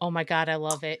artist. Oh my God, I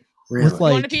love it. Really? With you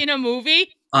want to be in a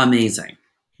movie? Amazing.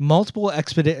 Multiple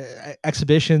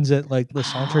exhibitions at the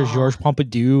Centre Georges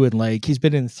Pompidou, and he's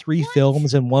been in 3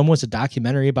 films, and one was a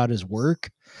documentary about his work.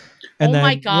 And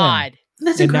my God.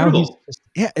 That's incredible.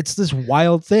 Now it's this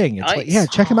wild thing.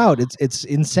 It's check him out. It's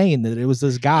insane that it was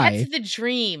this guy. That's the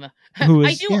dream.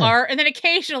 I do art, and then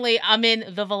occasionally I'm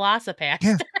in the Velocipastor.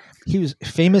 Yeah. He was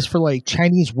famous for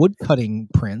Chinese woodcutting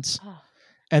prints.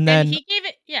 And then he gave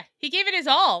it his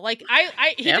all.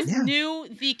 He just knew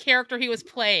the character he was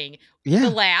playing. Yeah. The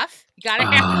laugh. You gotta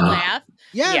have the laugh.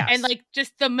 Yeah. And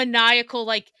just the maniacal,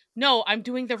 no, I'm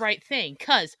doing the right thing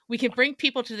because we can bring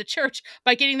people to the church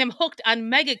by getting them hooked on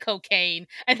mega cocaine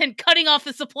and then cutting off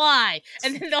the supply.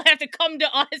 And then they'll have to come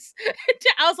to us.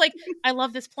 I was like, I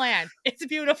love this plan. It's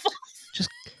beautiful.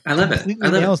 I love it. I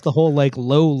love it. The whole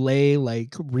low lay,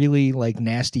 really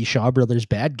nasty Shaw Brothers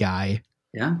bad guy.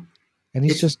 Yeah. And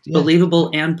he's just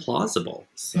believable and plausible.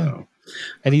 So,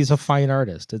 and he's a fine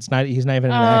artist. He's not even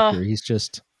an actor. He's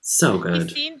just so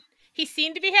good. He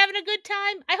seemed to be having a good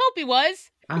time. I hope he was.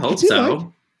 I hope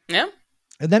so. Yeah.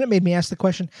 And then it made me ask the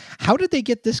question, how did they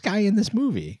get this guy in this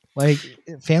movie? Like,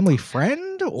 family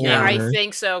friend? Or Yeah, I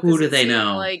think so. Who do it they seemed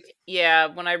know? Like, yeah,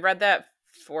 when I read that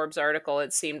Forbes article,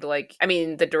 it seemed like, I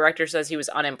mean, the director says he was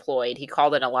unemployed. He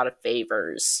called in a lot of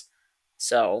favors.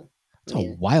 So it's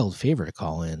a wild favor to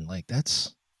call in. Like,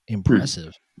 that's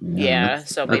impressive. Yeah,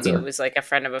 so maybe it was like a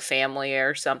friend of a family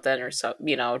or something, or so,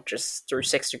 just through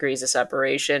 6 degrees of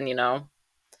separation,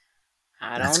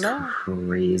 I don't know.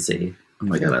 Crazy. Oh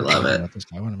my God, I love it.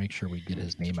 I want to make sure we get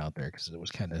his name out there because it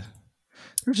was kind of.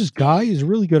 There's this guy. He's a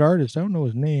really good artist. I don't know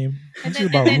his name. And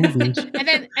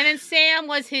then Sam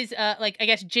was his I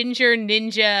guess ginger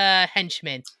ninja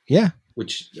henchman. Yeah,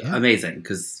 which amazing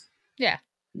because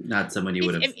not someone you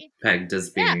would have pegged as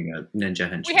being a ninja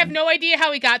henchman. We have no idea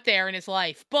how he got there in his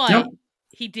life, but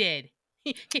he did.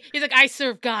 He's like, I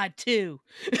serve God too.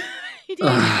 He did.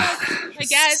 I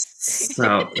guess.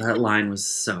 So that line was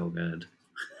so good.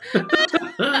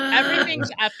 Everything's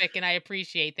epic, and I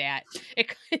appreciate that.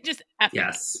 It just epic.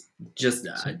 Yes, just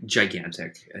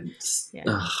gigantic and.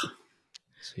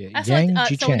 Yang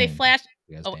Ji so when they Chang. flash,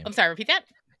 I'm sorry. Repeat that.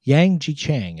 Yang Ji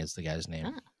Chang is the guy's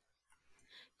name.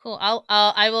 Cool.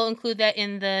 I will include that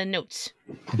in the notes.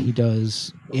 And he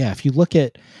does. Yeah, if you look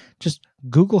at, just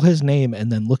Google his name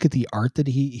and then look at the art that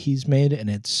he's made, and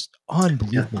it's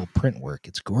unbelievable print work.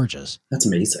 It's gorgeous. That's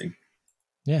amazing.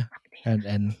 Yeah,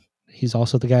 and he's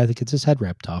also the guy that gets his head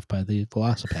ripped off by the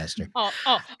Velocipastor.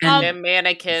 And a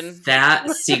mannequin. That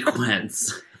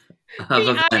sequence of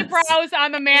the eyebrows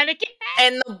on the mannequin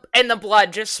and the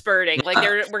blood just spurting. Like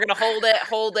we're gonna hold it.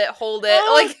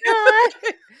 Oh, like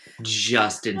God.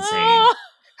 Just insane.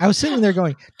 I was sitting there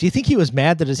going, do you think he was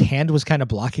mad that his hand was kind of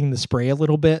blocking the spray a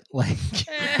little bit? Like,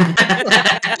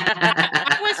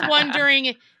 I was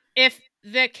wondering if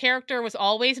the character was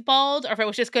always bald, or if it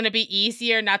was just going to be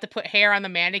easier not to put hair on the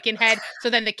mannequin head,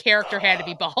 so then the character had to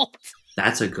be bald.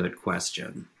 That's a good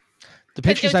question. The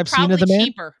pictures I've seen of the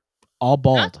man, all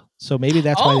bald. Huh? So maybe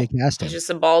that's why they cast him. He's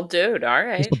just a bald dude. All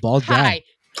right. Just a bald guy. Hi.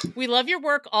 We love your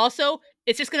work. Also,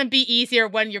 it's just going to be easier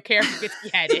when your character gets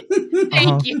beheaded.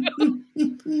 Thank you.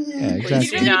 Yeah,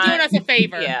 exactly. You're really doing us a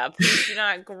favor. Yeah, please do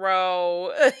not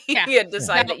grow.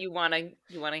 Decide that you want to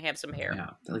have some hair. Yeah.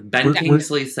 Like Ben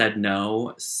Kingsley said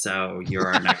no, so you're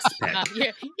our next pick.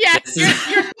 You're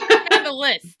on the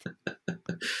list.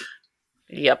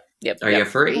 Yep. Are you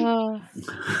free?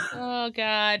 Oh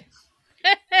God.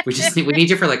 we need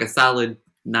you for like a solid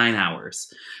 9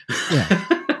 hours. Yeah.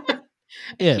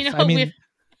 Yeah, I mean,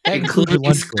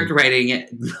 including script writing,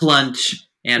 lunch,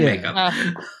 and makeup.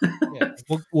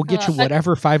 We'll get you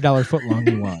whatever $5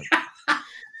 footlong you want.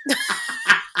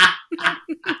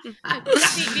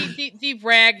 the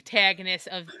ragtagness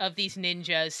of these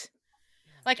ninjas.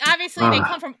 Like, obviously, they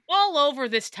come from all over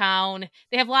this town.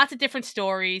 They have lots of different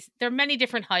stories. There are many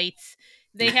different heights.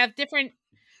 They have different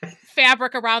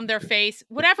fabric around their face.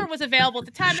 Whatever was available at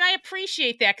the time, and I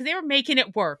appreciate that because they were making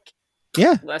it work.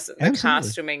 Yeah, the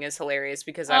costuming is hilarious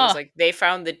because I was like, they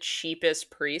found the cheapest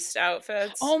priest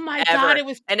outfits. Oh my God, it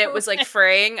was it was like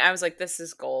fraying. I was like, this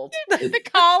is gold. The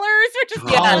collars are just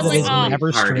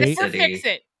never straight. Fix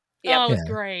it. Yep. Oh, it was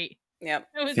great. Yep,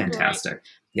 it was fantastic. Great.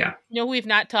 Yeah. You know who we've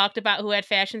not talked about who had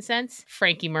fashion sense?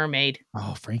 Frankie Mermaid.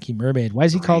 Oh, Frankie Mermaid. Why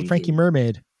is he called Frankie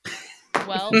Mermaid?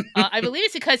 Well, I believe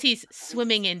it's because he's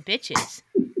swimming in bitches.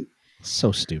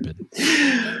 So stupid.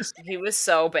 He was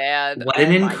so bad. What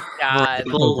an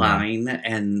incredible line.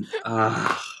 And when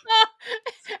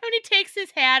he takes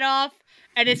his hat off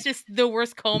and it's just the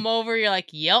worst comb over, you're like,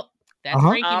 yep, that's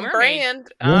Frankie Mermaid.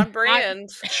 On brand.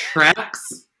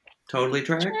 Tracks. Totally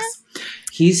tracks.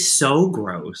 He's so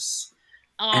gross.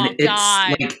 Oh, and it's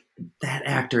God. like that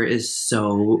actor is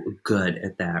so good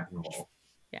at that role.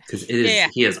 Because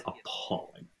he is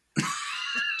appalling.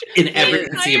 In every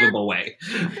conceivable way.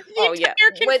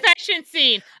 Your confession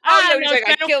scene. He's like,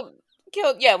 I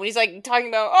killed. Yeah, when he's like talking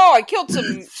about, I killed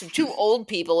some 2 old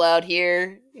people out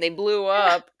here. They blew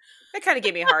up. That kind of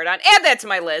gave me a hard on. Add that to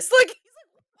my list. Like,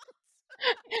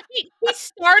 he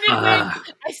started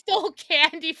with, I stole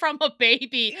candy from a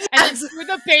baby and then threw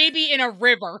the baby in a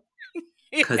river.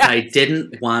 Because I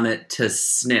didn't want it to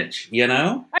snitch, you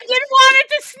know? I didn't want it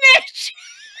to snitch.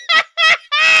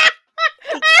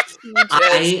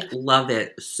 I love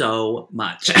it so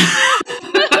much.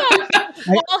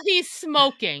 While he's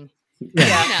smoking.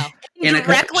 Yeah.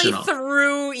 Directly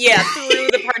through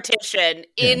the partition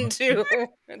into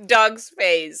Doug's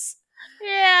face.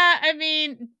 Yeah, I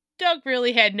mean, Doug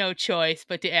really had no choice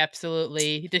but to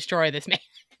absolutely destroy this man.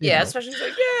 Yeah, especially he's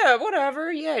like,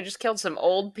 whatever. Yeah, I just killed some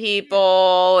old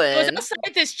people. And... It was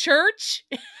outside this church?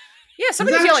 Yeah,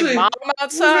 somebody's yelling mom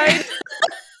outside.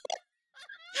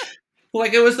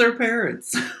 Like it was their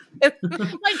parents.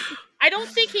 Like, I don't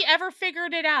think he ever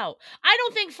figured it out. I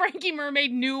don't think Frankie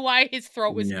Mermaid knew why his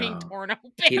throat was being torn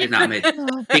open. He did not make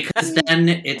because then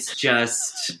it's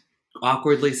just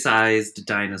awkwardly sized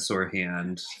dinosaur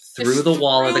hand through the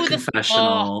wall of the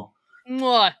confessional,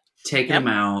 taking him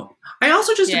out. I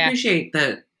also just appreciate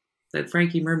that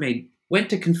Frankie Mermaid went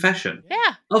to confession.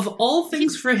 Yeah. Of all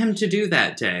things for him to do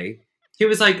that day, he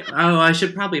was like, "Oh, I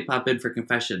should probably pop in for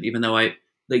confession," even though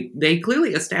they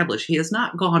clearly established he has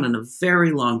not gone in a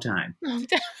very long time.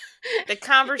 The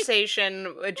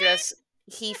conversation just,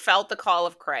 he felt the call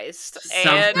of Christ.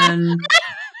 Something.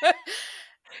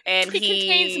 And he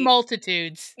contains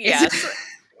multitudes. Yes.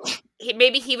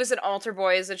 Maybe he was an altar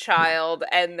boy as a child,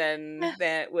 and then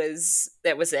that was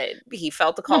it. He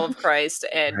felt the call of Christ,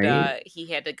 and he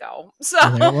had to go. So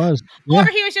there it was. Yeah. Or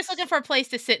he was just looking for a place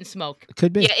to sit and smoke.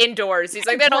 Could be. Yeah, indoors. He's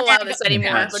like, they don't allow this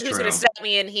anymore, but who's going to step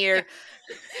me in here?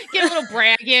 Get a little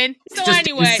brag in. So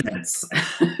anyway.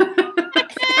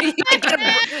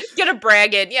 Get a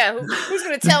brag in. Yeah, who's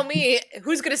going to tell me?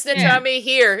 Who's going to snitch on me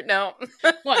here? No.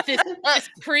 What, this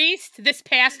priest? This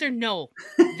pastor? No.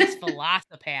 This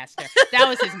Velocipastor. That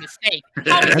was his mistake.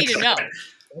 How was he to know?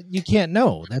 You can't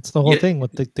know. That's the whole thing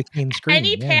with the cane screen.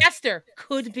 Any pastor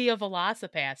could be a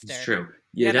Velocipastor. It's true.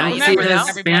 You don't see the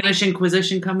Spanish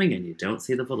Inquisition coming, and you don't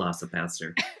see the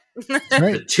Velocipastor. That's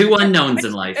right. The two unknowns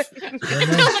in life.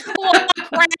 The wall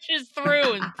crashes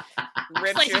through and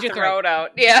rips your throat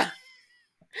out. Yeah.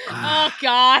 Oh,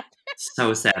 God.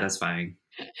 So satisfying.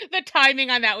 The timing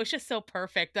on that was just so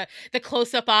perfect. The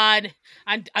close up on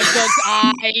Doug's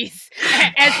eyes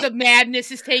as the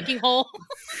madness is taking hold.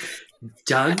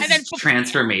 Doug's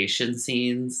transformation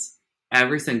scenes,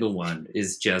 every single one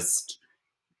is just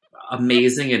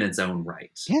amazing in its own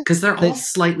right. Because they're all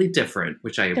slightly different,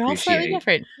 which I appreciate. All slightly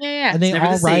different. Yeah. And they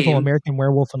all rival American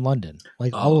Werewolf in London.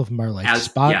 Like all of them are like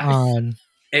spot on.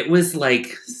 It was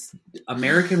like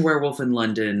American Werewolf in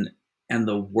London and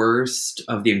the worst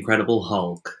of the Incredible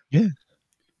Hulk. Yeah.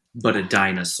 But a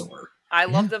dinosaur. I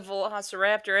love the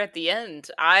Velociraptor at the end.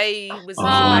 I was in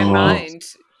my mind.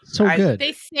 So good.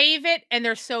 They save it, and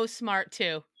they're so smart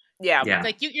too. Yeah.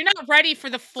 Like you're not ready for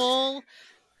the full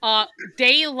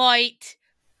daylight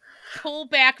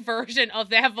pullback version of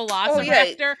that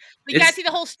Velociraptor. You gotta see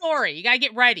the whole story. You gotta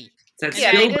get ready. That's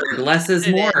Spielberg. Less is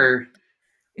more.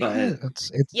 But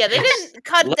they didn't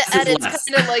cut the edits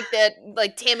kind of like that,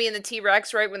 like Tammy and the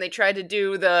T-Rex, right? When they tried to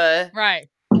do the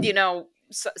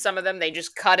some of them, they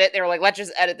just cut it. They were like, let's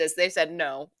just edit this. They said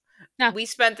no. We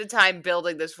spent the time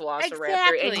building this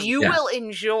Velociraptor, and you will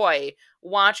enjoy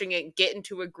watching it get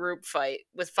into a group fight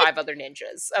with 5 other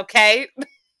ninjas, okay?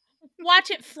 Watch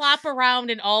it flop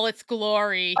around in all its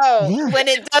glory. When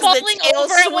it does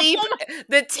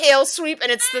the tail sweep,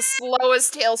 and it's the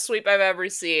slowest tail sweep I've ever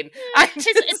seen.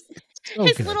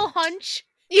 His little hunch.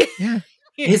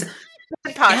 His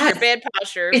bad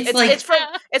posture.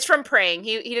 It's from praying.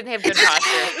 He didn't have good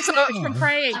posture. So it's from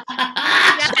praying.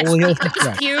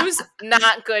 His pews,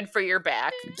 not good for your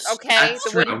back. Okay,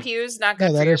 the wooden pews, not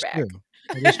good for your back. True.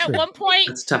 At one point,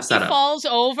 it's tough he falls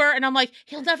over, and I'm like,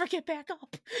 he'll never get back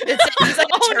up. He's like,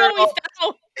 oh no, he's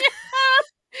down.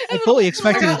 I fully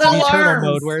expected it to be turtle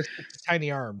mode where it's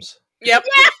tiny arms. Yep.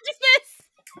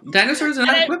 Dinosaurs are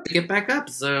not equipped to get back up,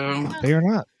 so they are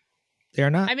not. They are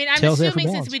not. I mean, I'm assuming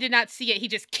since we did not see it, he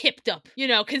just kipped up,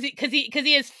 because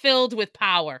he is filled with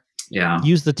power. Yeah.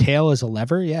 Use the tail as a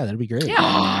lever. Yeah, that'd be great.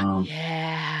 Yeah.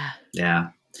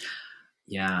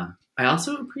 I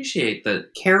also appreciate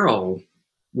that Carol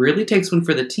really takes one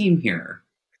for the team here.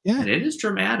 Yeah. And it is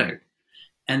dramatic.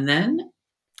 And then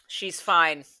she's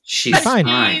fine. She's fine.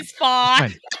 She's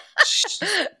fine.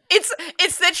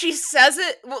 It's that she says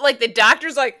it like the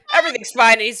doctor's like, everything's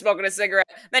fine, and he's smoking a cigarette.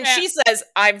 Then she says,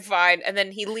 I'm fine, and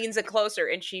then he leans it closer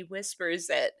and she whispers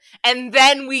it. And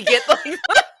then we get like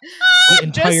the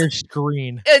entire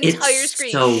screen.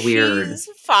 It's so weird. She's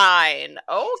fine.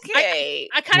 Okay.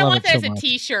 I kind of want that as a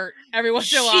t-shirt every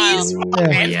once in a while. She's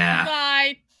fine. Yeah.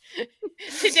 Fine.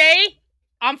 Today,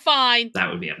 I'm fine. That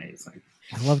would be amazing.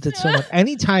 I loved it so much.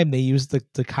 Anytime they used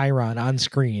the Chiron on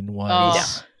screen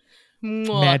was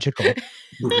magical.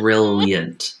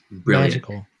 Brilliant.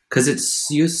 Magical. Because it's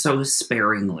used so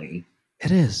sparingly.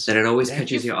 It is. That it always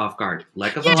catches you off guard.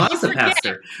 Like a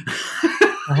Velocipastor.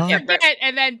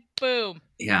 And then, boom.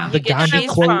 Yeah. The Gandhi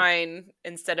she's quote. Fine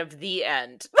instead of the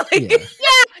end. You're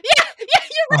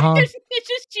right. It's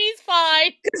just she's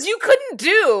fine. Because you couldn't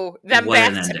do them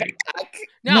back to back.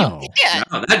 No.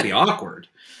 No, that'd be awkward.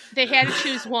 They had to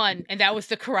choose one, and that was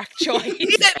the correct choice.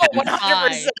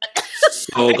 100%.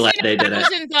 So glad they did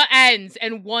it. The ends,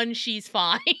 and one she's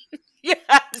fine.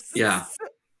 Yes. Yeah.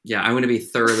 Yeah, I'm going to be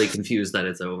thoroughly confused that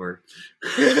it's over.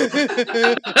 Be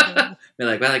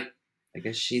like, well, I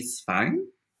guess she's fine.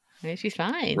 Yeah, she's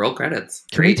fine. Roll credits.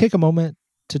 Can we take a moment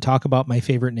to talk about my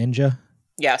favorite ninja?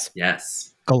 Yes.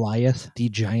 Yes. Goliath, the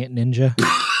giant ninja.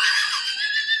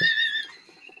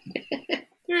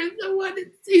 There's the one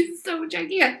that seems so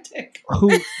gigantic.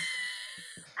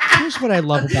 Here's what I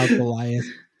love about Goliath.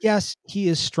 Yes, he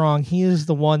is strong. He is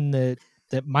the one that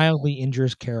mildly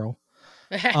injures Carol.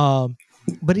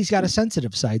 But he's got a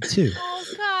sensitive side too. Oh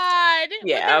God!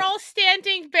 Yeah. When they're all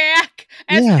standing back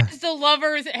as the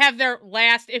lovers have their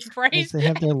last embrace. As they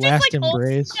have their last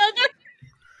embrace.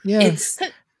 Yeah. It's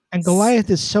And Goliath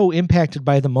is so impacted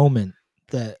by the moment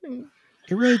that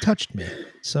it really touched me.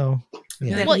 So,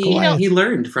 yeah. Well, he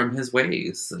learned from his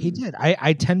ways. He did.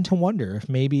 I tend to wonder if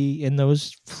maybe in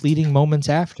those fleeting moments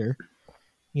after,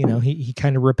 he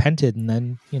kind of repented and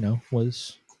then,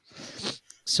 was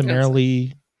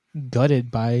summarily gutted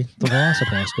by the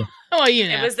Velocipastor. Oh,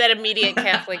 It was that immediate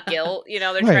Catholic guilt. They're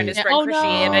Right. trying to spread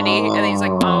Christianity, and he's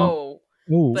like,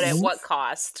 but at what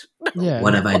cost? Yeah.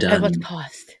 What have I done? At what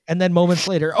cost? And then moments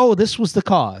later, this was the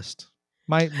cost.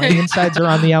 My insides are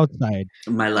on the outside.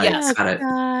 My legs got it.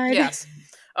 Yes.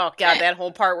 Oh God, that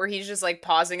whole part where he's just like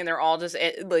pausing and they're all just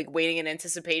like waiting in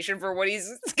anticipation for what he's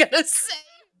gonna say.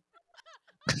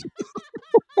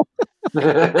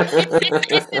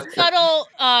 It's this subtle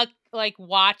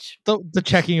watch. The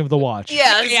checking of the watch.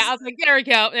 Yes. Yeah, I was like, there we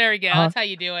go. That's how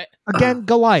you do it. Again,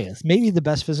 Goliath, maybe the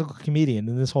best physical comedian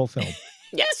in this whole film.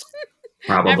 Yes.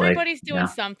 Probably. Everybody's doing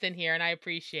something here, and I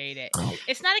appreciate it.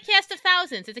 It's not a cast of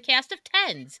thousands; it's a cast of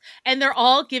tens, and they're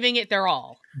all giving it their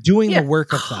all, doing the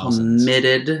work of thousands.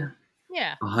 Committed.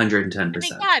 Yeah, 110%.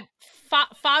 God,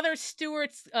 Father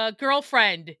Stewart's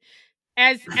girlfriend,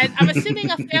 as I'm assuming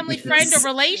a family friend or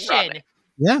relation.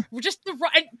 Yeah,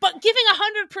 but giving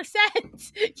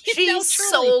 100%. She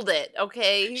sold it.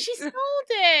 Okay, she sold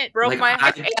it. Broke my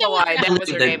heart. Adeline, that was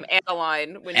her name.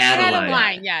 Adeline.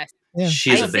 Adeline, yes. Yeah.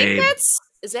 She's a babe.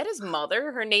 Is that his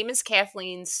mother? Her name is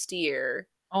Kathleen Steer.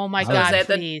 Oh my God,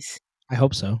 please. I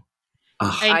hope so.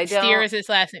 Steer is his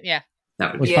last name, yeah.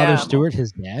 Was Father Stewart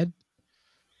his dad?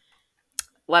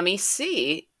 Let me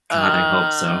see. God, I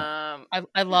hope so.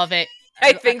 I love it.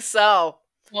 I think so.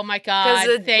 Oh my God!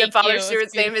 Because the Father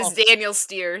Stewart's name is Daniel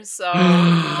Steer, so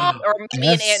or maybe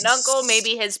an aunt and uncle,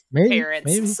 maybe his parents.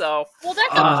 Maybe. So that's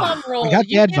a plum roll. I got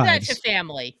you dad give vibes. That to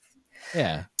family.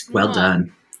 Yeah. Well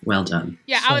done. Well done.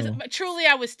 Yeah, I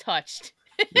was touched.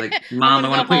 Like, Mom, I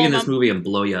want to put you in this movie and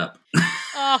blow you up.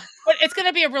 But it's going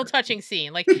to be a real touching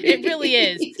scene. Like, it really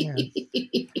is. Yeah.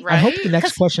 Right? I hope the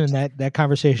next question in that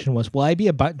conversation was, will I be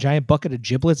a giant bucket of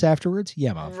giblets afterwards?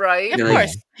 Yeah, Mom. Right. Of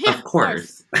course. Yeah, of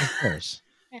course. Of course.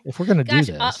 If we're going to do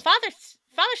this. Father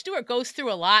Stewart goes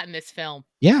through a lot in this film.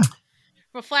 Yeah.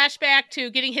 From a flashback to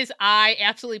getting his eye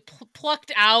absolutely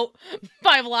plucked out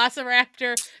by a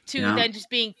velociraptor to then just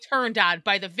being turned on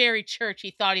by the very church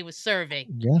he thought he was serving.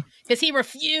 Yeah. Because he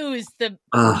refused the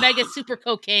mega super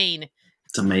cocaine.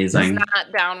 It's amazing. He's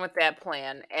not down with that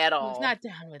plan at all. He's not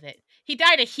down with it. He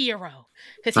died a hero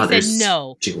because he said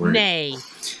no, Stewart. nay.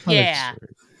 Yeah.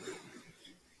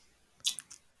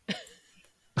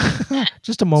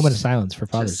 Just a moment of silence for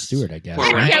Father Stewart, I guess.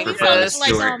 Yeah, we saw this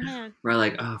like, oh man. We're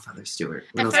like, oh, Father Stewart.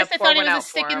 At first I thought he was a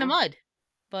stick in the mud.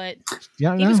 But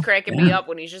he was cracking me up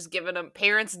when he's just giving them,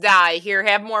 parents die, here,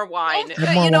 have more wine.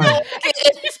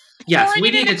 Yes,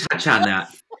 we need to touch on that.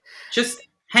 Just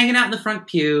hanging out in the front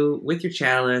pew with your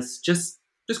chalice, just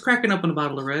cracking open a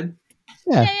bottle of red.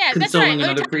 Yeah, that's right.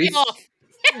 Another priest.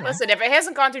 Listen, if it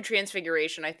hasn't gone through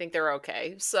transfiguration, I think they're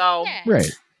okay. So, right.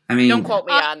 I mean, don't quote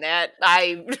me on that.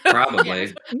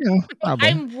 Probably. Probably.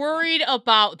 I'm worried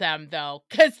about them though,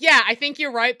 because I think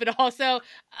you're right, but also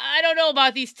I don't know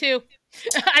about these two.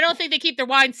 I don't think they keep their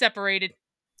wine separated.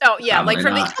 Oh yeah, Probably like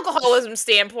from not. the alcoholism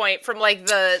standpoint, from like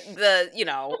the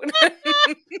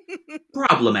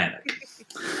problematic.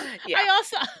 Yeah. I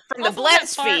also from the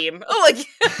blaspheme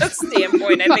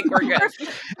standpoint, I think we're good.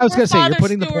 I was going to say, you're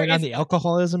putting Stewart the point on the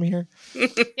alcoholism here.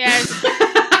 Yes.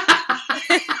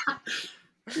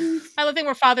 I love the thing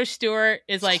where Father Stewart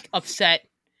is like upset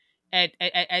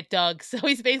at Doug, so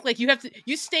he's basically like,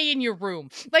 you stay in your room.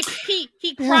 Like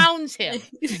he grounds him.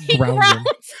 He grounds him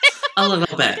a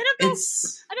little bit. I don't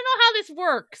know how this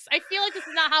works. I feel like this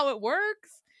is not how it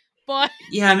works, but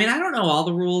yeah, I mean, I don't know all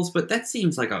the rules, but that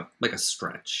seems like a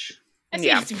stretch.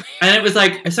 Yeah, and it was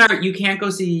like, sorry, you can't go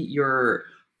see your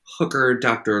hooker,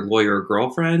 doctor, lawyer,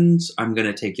 girlfriend. I'm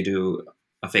gonna take you to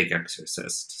a fake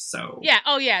exorcist. So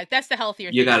that's the healthier.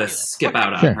 You thing got to to do. skip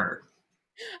out on her.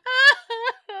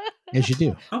 As you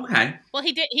do. Okay. Well,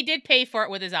 he did pay for it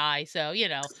with his eye, so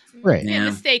Right. yeah,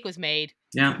 mistake was made.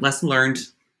 Yeah, lesson learned.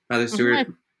 Father Stewart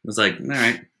was like, all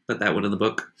right, put that one in the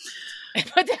book.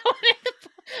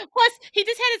 Plus, he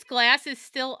just had his glasses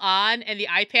still on and the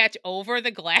eye patch over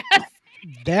the glass.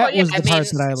 That was the part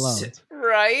that I loved.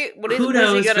 Right? What is he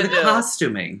Kudos gonna for the do?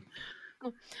 costuming.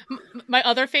 My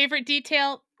other favorite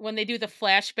detail, when they do the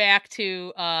flashback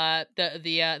to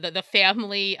the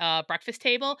family breakfast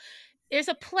table, there's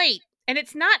a plate and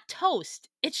it's not toast,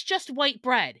 it's just white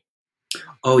bread.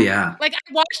 Oh yeah. Like, I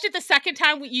watched it the second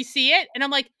time you see it, and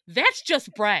I'm like, that's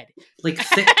just bread. Like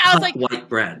thick I was like, white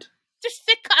bread. Just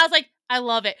thick. I was like, I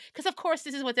love it, because of course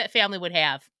this is what that family would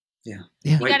have. Yeah.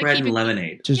 Yeah. White bread and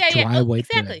lemonade. Just dry white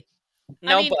exactly. bread.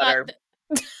 No butter.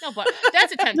 No butter.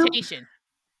 That's a temptation.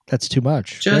 That's too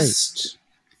much. Just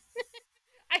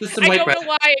I don't know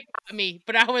why it got me,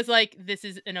 but I was like, this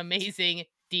is an amazing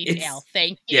detail.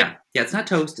 Thank you. Yeah. Yeah, it's not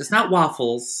toast. It's not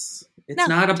waffles. It's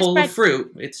not a bowl of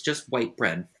fruit. It's just white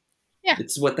bread. Yeah.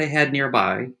 It's what they had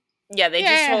nearby. Yeah, they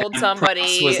just told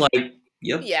somebody. Pross was like,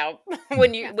 yep. Yeah.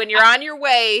 When you're on your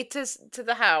way to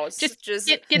the house, just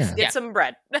get some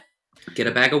bread. Get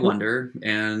a bag of Wonder,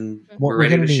 and What we're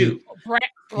ready to shoot.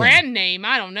 Brand name,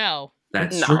 I don't know.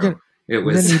 That's true.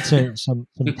 We're gonna need some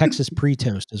Texas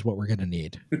pre-toast is what we're gonna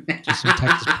need. Just some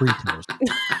Texas pre-toast.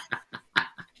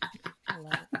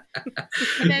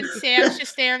 And then Sam's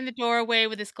just there in the doorway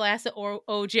with his glass of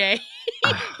OJ,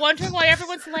 wondering why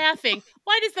everyone's laughing.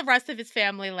 Why does the rest of his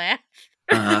family laugh?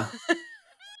 That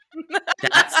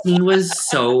scene was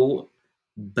so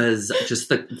bizarre. Just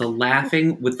the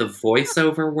laughing with the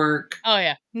voiceover work. Oh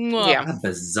yeah, yeah. A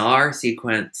bizarre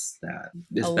sequence that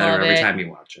is better every time you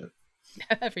watch it.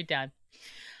 Every time.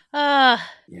 Yeah,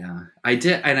 I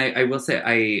did, and I will say,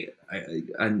 I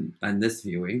on this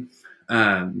viewing,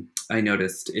 I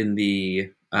noticed in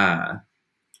the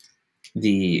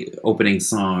opening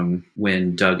song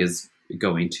when Doug is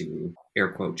going to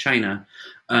air quote China,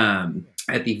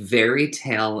 at the very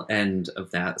tail end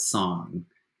of that song,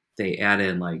 they add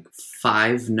in like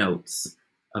 5 notes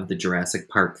of the Jurassic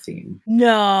Park theme. No.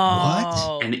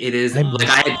 What? And it is like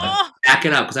I had to back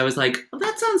it up because I was like, oh,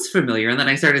 that sounds familiar. And then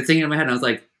I started singing in my head and I was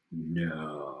like,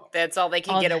 no. That's all they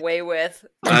can get away with.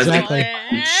 Exactly.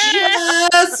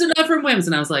 Just enough from Whims.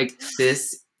 And I was like,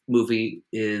 this movie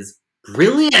is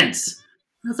brilliant.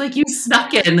 I was like, you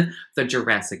snuck in the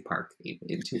Jurassic Park theme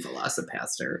into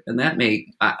Velocipastor. And that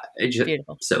made it just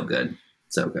beautiful. So good.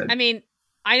 So good. I mean,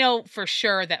 I know for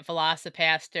sure that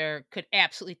Velocipastor could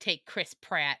absolutely take Chris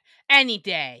Pratt any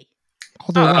day.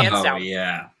 Oh,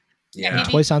 yeah. Yeah.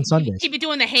 Twice on Sundays. He'd be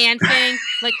doing the hand thing,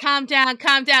 like calm down.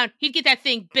 He'd get that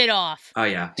thing bit off. Oh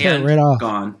yeah, hand right off.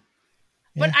 Gone.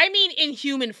 But I mean, in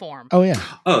human form. Oh yeah.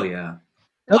 Oh yeah.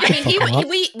 I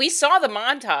mean, we saw the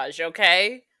montage.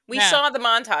 Okay, we saw the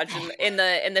montage in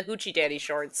the Hoochie Daddy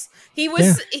shorts. He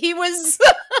was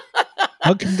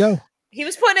Hug can go. He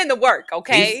was putting in the work.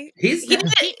 Okay, he's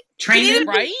training,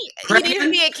 right? He needed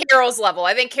to be at Carol's level.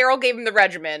 I think Carol gave him the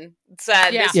regimen.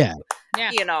 Said, yeah.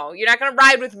 You know, you're not going to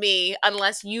ride with me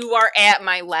unless you are at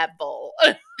my level.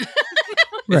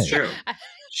 It's true.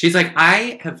 She's like,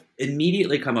 I have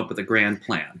immediately come up with a grand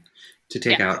plan to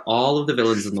take out all of the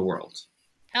villains in the world.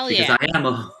 Hell because yeah. I am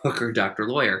a hooker doctor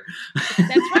lawyer.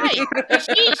 That's right.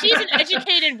 She's an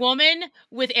educated woman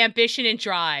with ambition and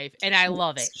drive, and I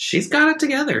love it. She's got it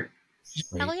together.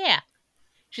 Hell yeah.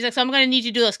 She's like, so I'm going to need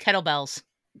you to do those kettlebells.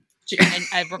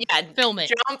 And film it.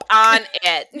 Jump on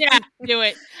it. Yeah, do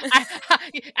it.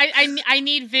 I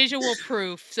need visual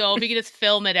proof, so if you can just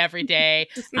film it every day,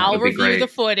 I'll review the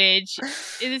footage.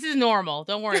 This is normal.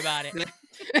 Don't worry about it.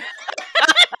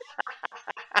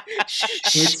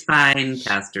 It's fine,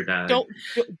 Pastor Doug.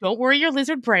 Don't worry your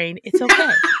lizard brain. It's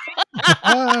okay.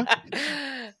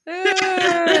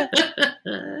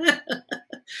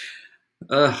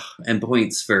 And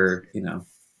points for,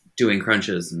 doing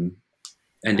crunches and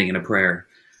ending in a prayer.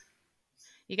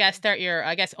 You gotta start your,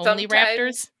 I guess, only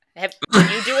raptors. When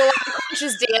you do a lot of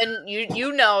crunches, Dan,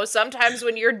 you know, sometimes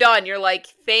when you're done, you're like,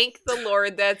 thank the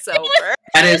Lord that's over.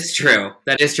 That is true.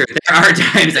 There are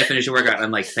times I finish a workout and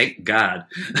I'm like, thank God.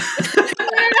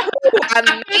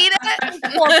 I made it.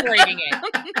 Incorporating it.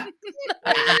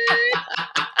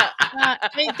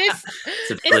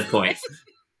 It's a valid point.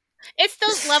 It's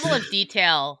those level of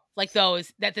detail like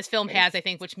those that this film has, I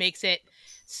think, which makes it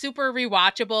super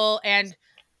rewatchable. And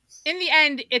in the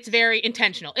end, it's very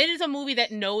intentional. It is a movie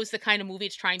that knows the kind of movie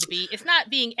it's trying to be. It's not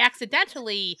being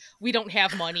accidentally, we don't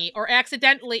have money, or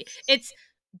accidentally, it's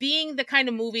being the kind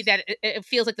of movie that it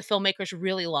feels like the filmmakers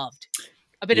really loved.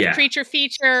 A bit of creature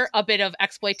feature, a bit of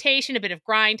exploitation, a bit of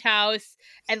grindhouse,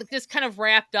 and just kind of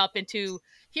wrapped up into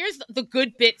here's the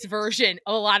good bits version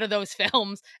of a lot of those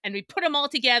films, and we put them all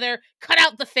together, cut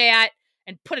out the fat,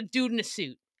 and put a dude in a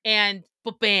suit, and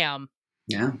bam.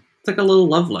 Yeah, it's like a little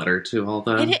love letter to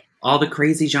all the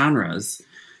crazy genres.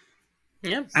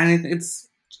 Yeah, and it's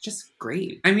just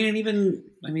great. I mean,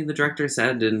 the director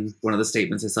said in one of the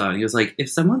statements I saw, he was like, if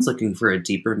someone's looking for a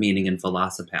deeper meaning in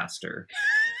Velocipastor,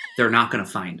 they're not going to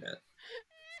find it.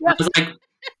 Yeah. I was like,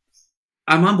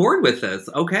 I'm on board with this.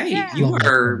 Okay, Yeah. you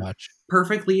are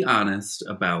perfectly honest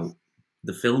about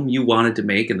the film you wanted to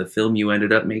make and the film you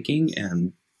ended up making,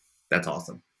 and that's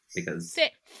awesome because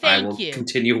I will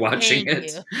continue watching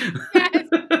it. Yes.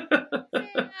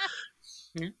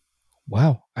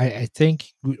 Wow, I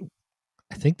think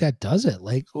that does it.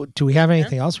 Like, do we have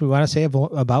anything else we want to say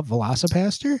about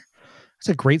Velocipastor? It's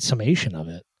a great summation of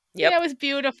it. Yep. Yeah, it was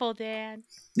beautiful, Dan.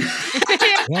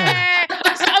 Yeah.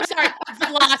 I'm sorry,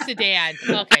 Velocidan.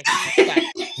 Okay.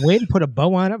 Way to put a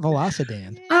bow on it,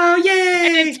 Velocidan. Oh, yay!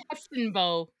 And then testing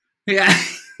bow. Yeah.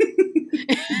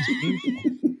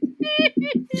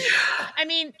 I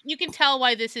mean, you can tell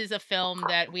why this is a film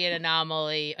that we at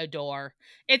Anomaly adore.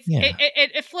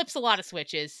 It flips a lot of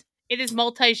switches. It is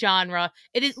multi-genre.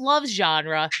 It loves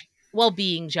genre while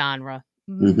being genre.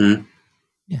 Mm-hmm.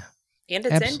 Yeah. And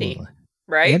it's Absolutely. indie,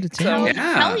 right? And it's indie.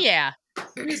 Hell yeah.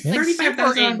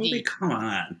 $35,000 movie. Come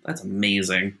on. That's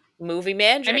amazing. Movie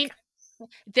magic. I mean,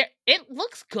 it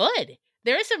looks good.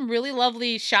 There are some really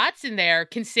lovely shots in there,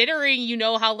 considering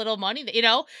how little money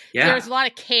there's a lot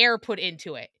of care put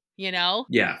into it.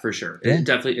 Yeah, for sure. Yeah.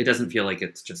 It doesn't feel like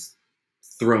it's just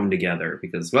thrown together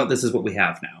because this is what we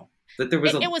have now. But there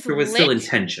was still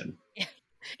intention.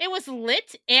 It was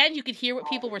lit, and you could hear what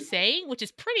people were saying, which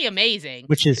is pretty amazing.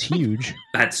 Which is huge.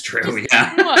 That's true.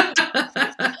 Yeah.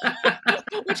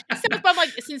 But like,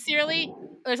 sincerely,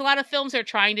 there's a lot of films that are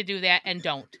trying to do that and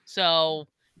don't. So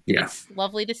it's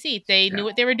lovely to see they knew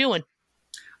what they were doing.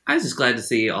 I was just glad to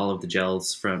see all of the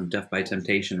gels from Death by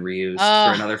Temptation reused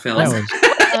for another film.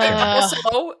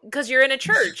 Also, because you're in a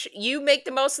church, you make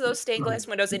the most of those stained glass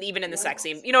windows, and even in the sex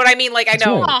scene. You know what I mean? Like, I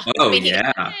know.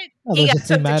 He got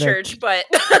took to church, but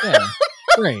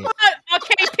great.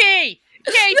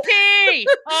 KP.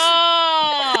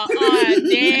 Oh,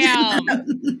 damn.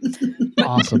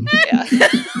 Awesome. Yeah.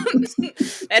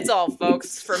 That's all,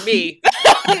 folks, for me.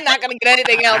 I'm not going to get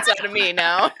anything else out of me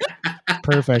now.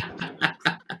 Perfect.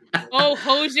 Oh,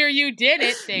 Hoser, you did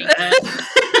it. Thank you.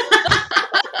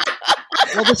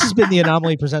 Well, this has been the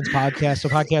Anomaly Presents podcast, a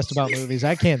podcast about movies.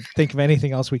 I can't think of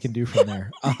anything else we can do from there.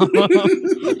 Wrap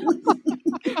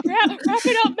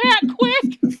it up, Matt,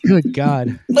 quick. Good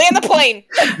God. Land the plane.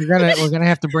 We're gonna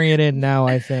have to bring it in now,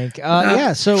 I think.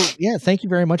 Thank you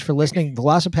very much for listening.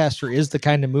 Velocipastor is the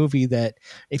kind of movie that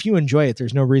if you enjoy it,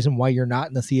 there's no reason why you're not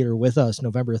in the theater with us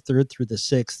November 3rd through the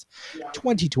 6th,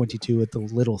 2022 at the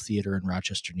Little Theater in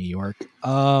Rochester, New York.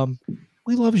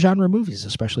 We love genre movies,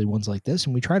 especially ones like this,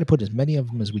 and we try to put as many of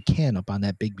them as we can up on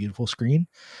that big, beautiful screen.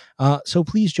 So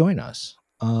please join us.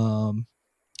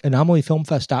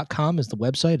 AnomalyFilmFest.com is the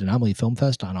website. Anomaly Film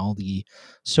Fest on all the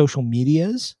social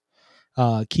medias.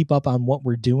 Keep up on what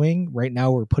we're doing. Right now,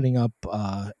 we're putting up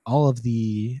all of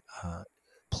the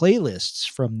playlists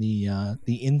from the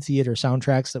in-theater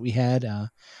soundtracks that we had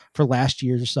for last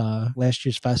year's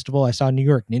festival. I saw New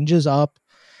York Ninjas up.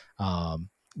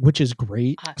 Which is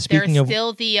great. There's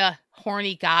still the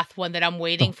horny goth one that I'm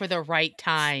waiting for the right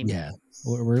time. Yeah,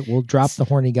 we'll drop the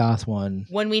horny goth one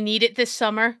when we need it this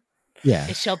summer. Yeah,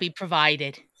 it shall be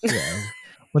provided. Yeah,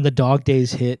 when the dog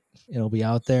days hit, it'll be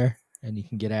out there and you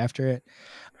can get after it.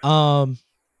 Right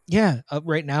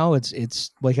now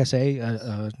it's like I say,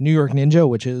 New York Ninja,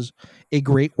 which is a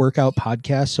great workout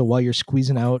podcast. So while you're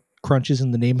squeezing out crunches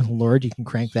in the name of the Lord, you can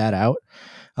crank that out.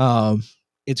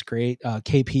 It's great.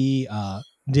 KP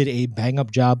did a bang up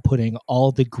job putting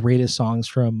all the greatest songs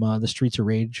from the Streets of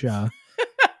Rage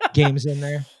games in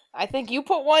there. I think you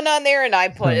put one on there and I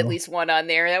put at least one on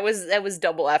there. That was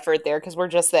double effort there because we're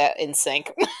just that in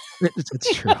sync.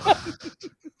 It's true.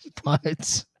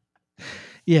 But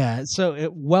yeah, so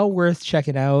well worth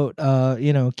checking out.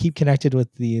 Keep connected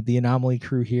with the Anomaly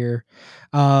crew here.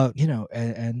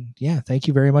 Thank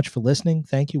you very much for listening.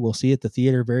 Thank you. We'll see you at the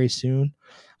theater very soon.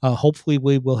 Hopefully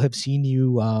we will have seen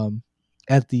you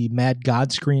at the Mad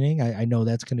God screening. I know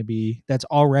that's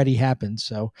already happened.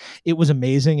 So it was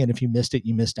amazing. And if you missed it,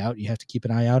 you missed out. You have to keep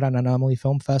an eye out on Anomaly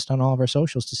Film Fest on all of our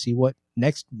socials to see what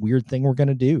next weird thing we're going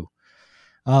to do.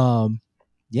 So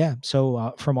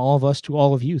from all of us to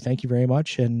all of you, thank you very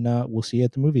much. And we'll see you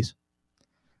at the movies.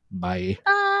 Bye.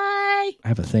 Bye. I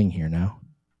have a thing here now.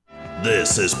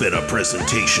 This has been a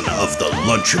presentation of the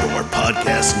Lunchador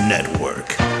Podcast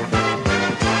Network.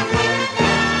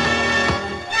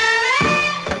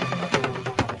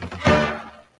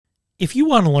 If you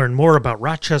want to learn more about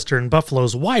Rochester and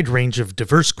Buffalo's wide range of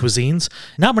diverse cuisines,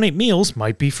 Nominate Meals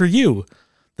might be for you.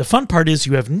 The fun part is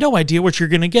you have no idea what you're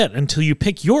going to get until you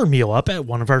pick your meal up at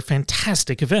one of our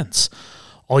fantastic events.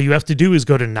 All you have to do is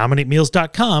go to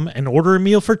nominatemeals.com and order a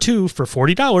meal for two for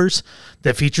 $40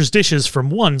 that features dishes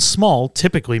from one small,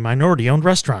 typically minority-owned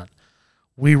restaurant.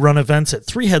 We run events at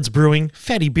Three Heads Brewing,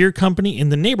 Fatty Beer Company in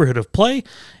the neighborhood of Play,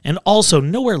 and also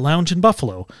Nowhere Lounge in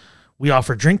Buffalo. We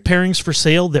offer drink pairings for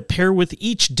sale that pair with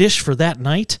each dish for that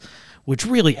night, which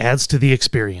really adds to the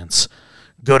experience.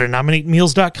 Go to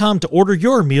nominatemeals.com to order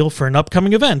your meal for an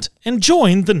upcoming event and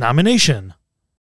join the nomination.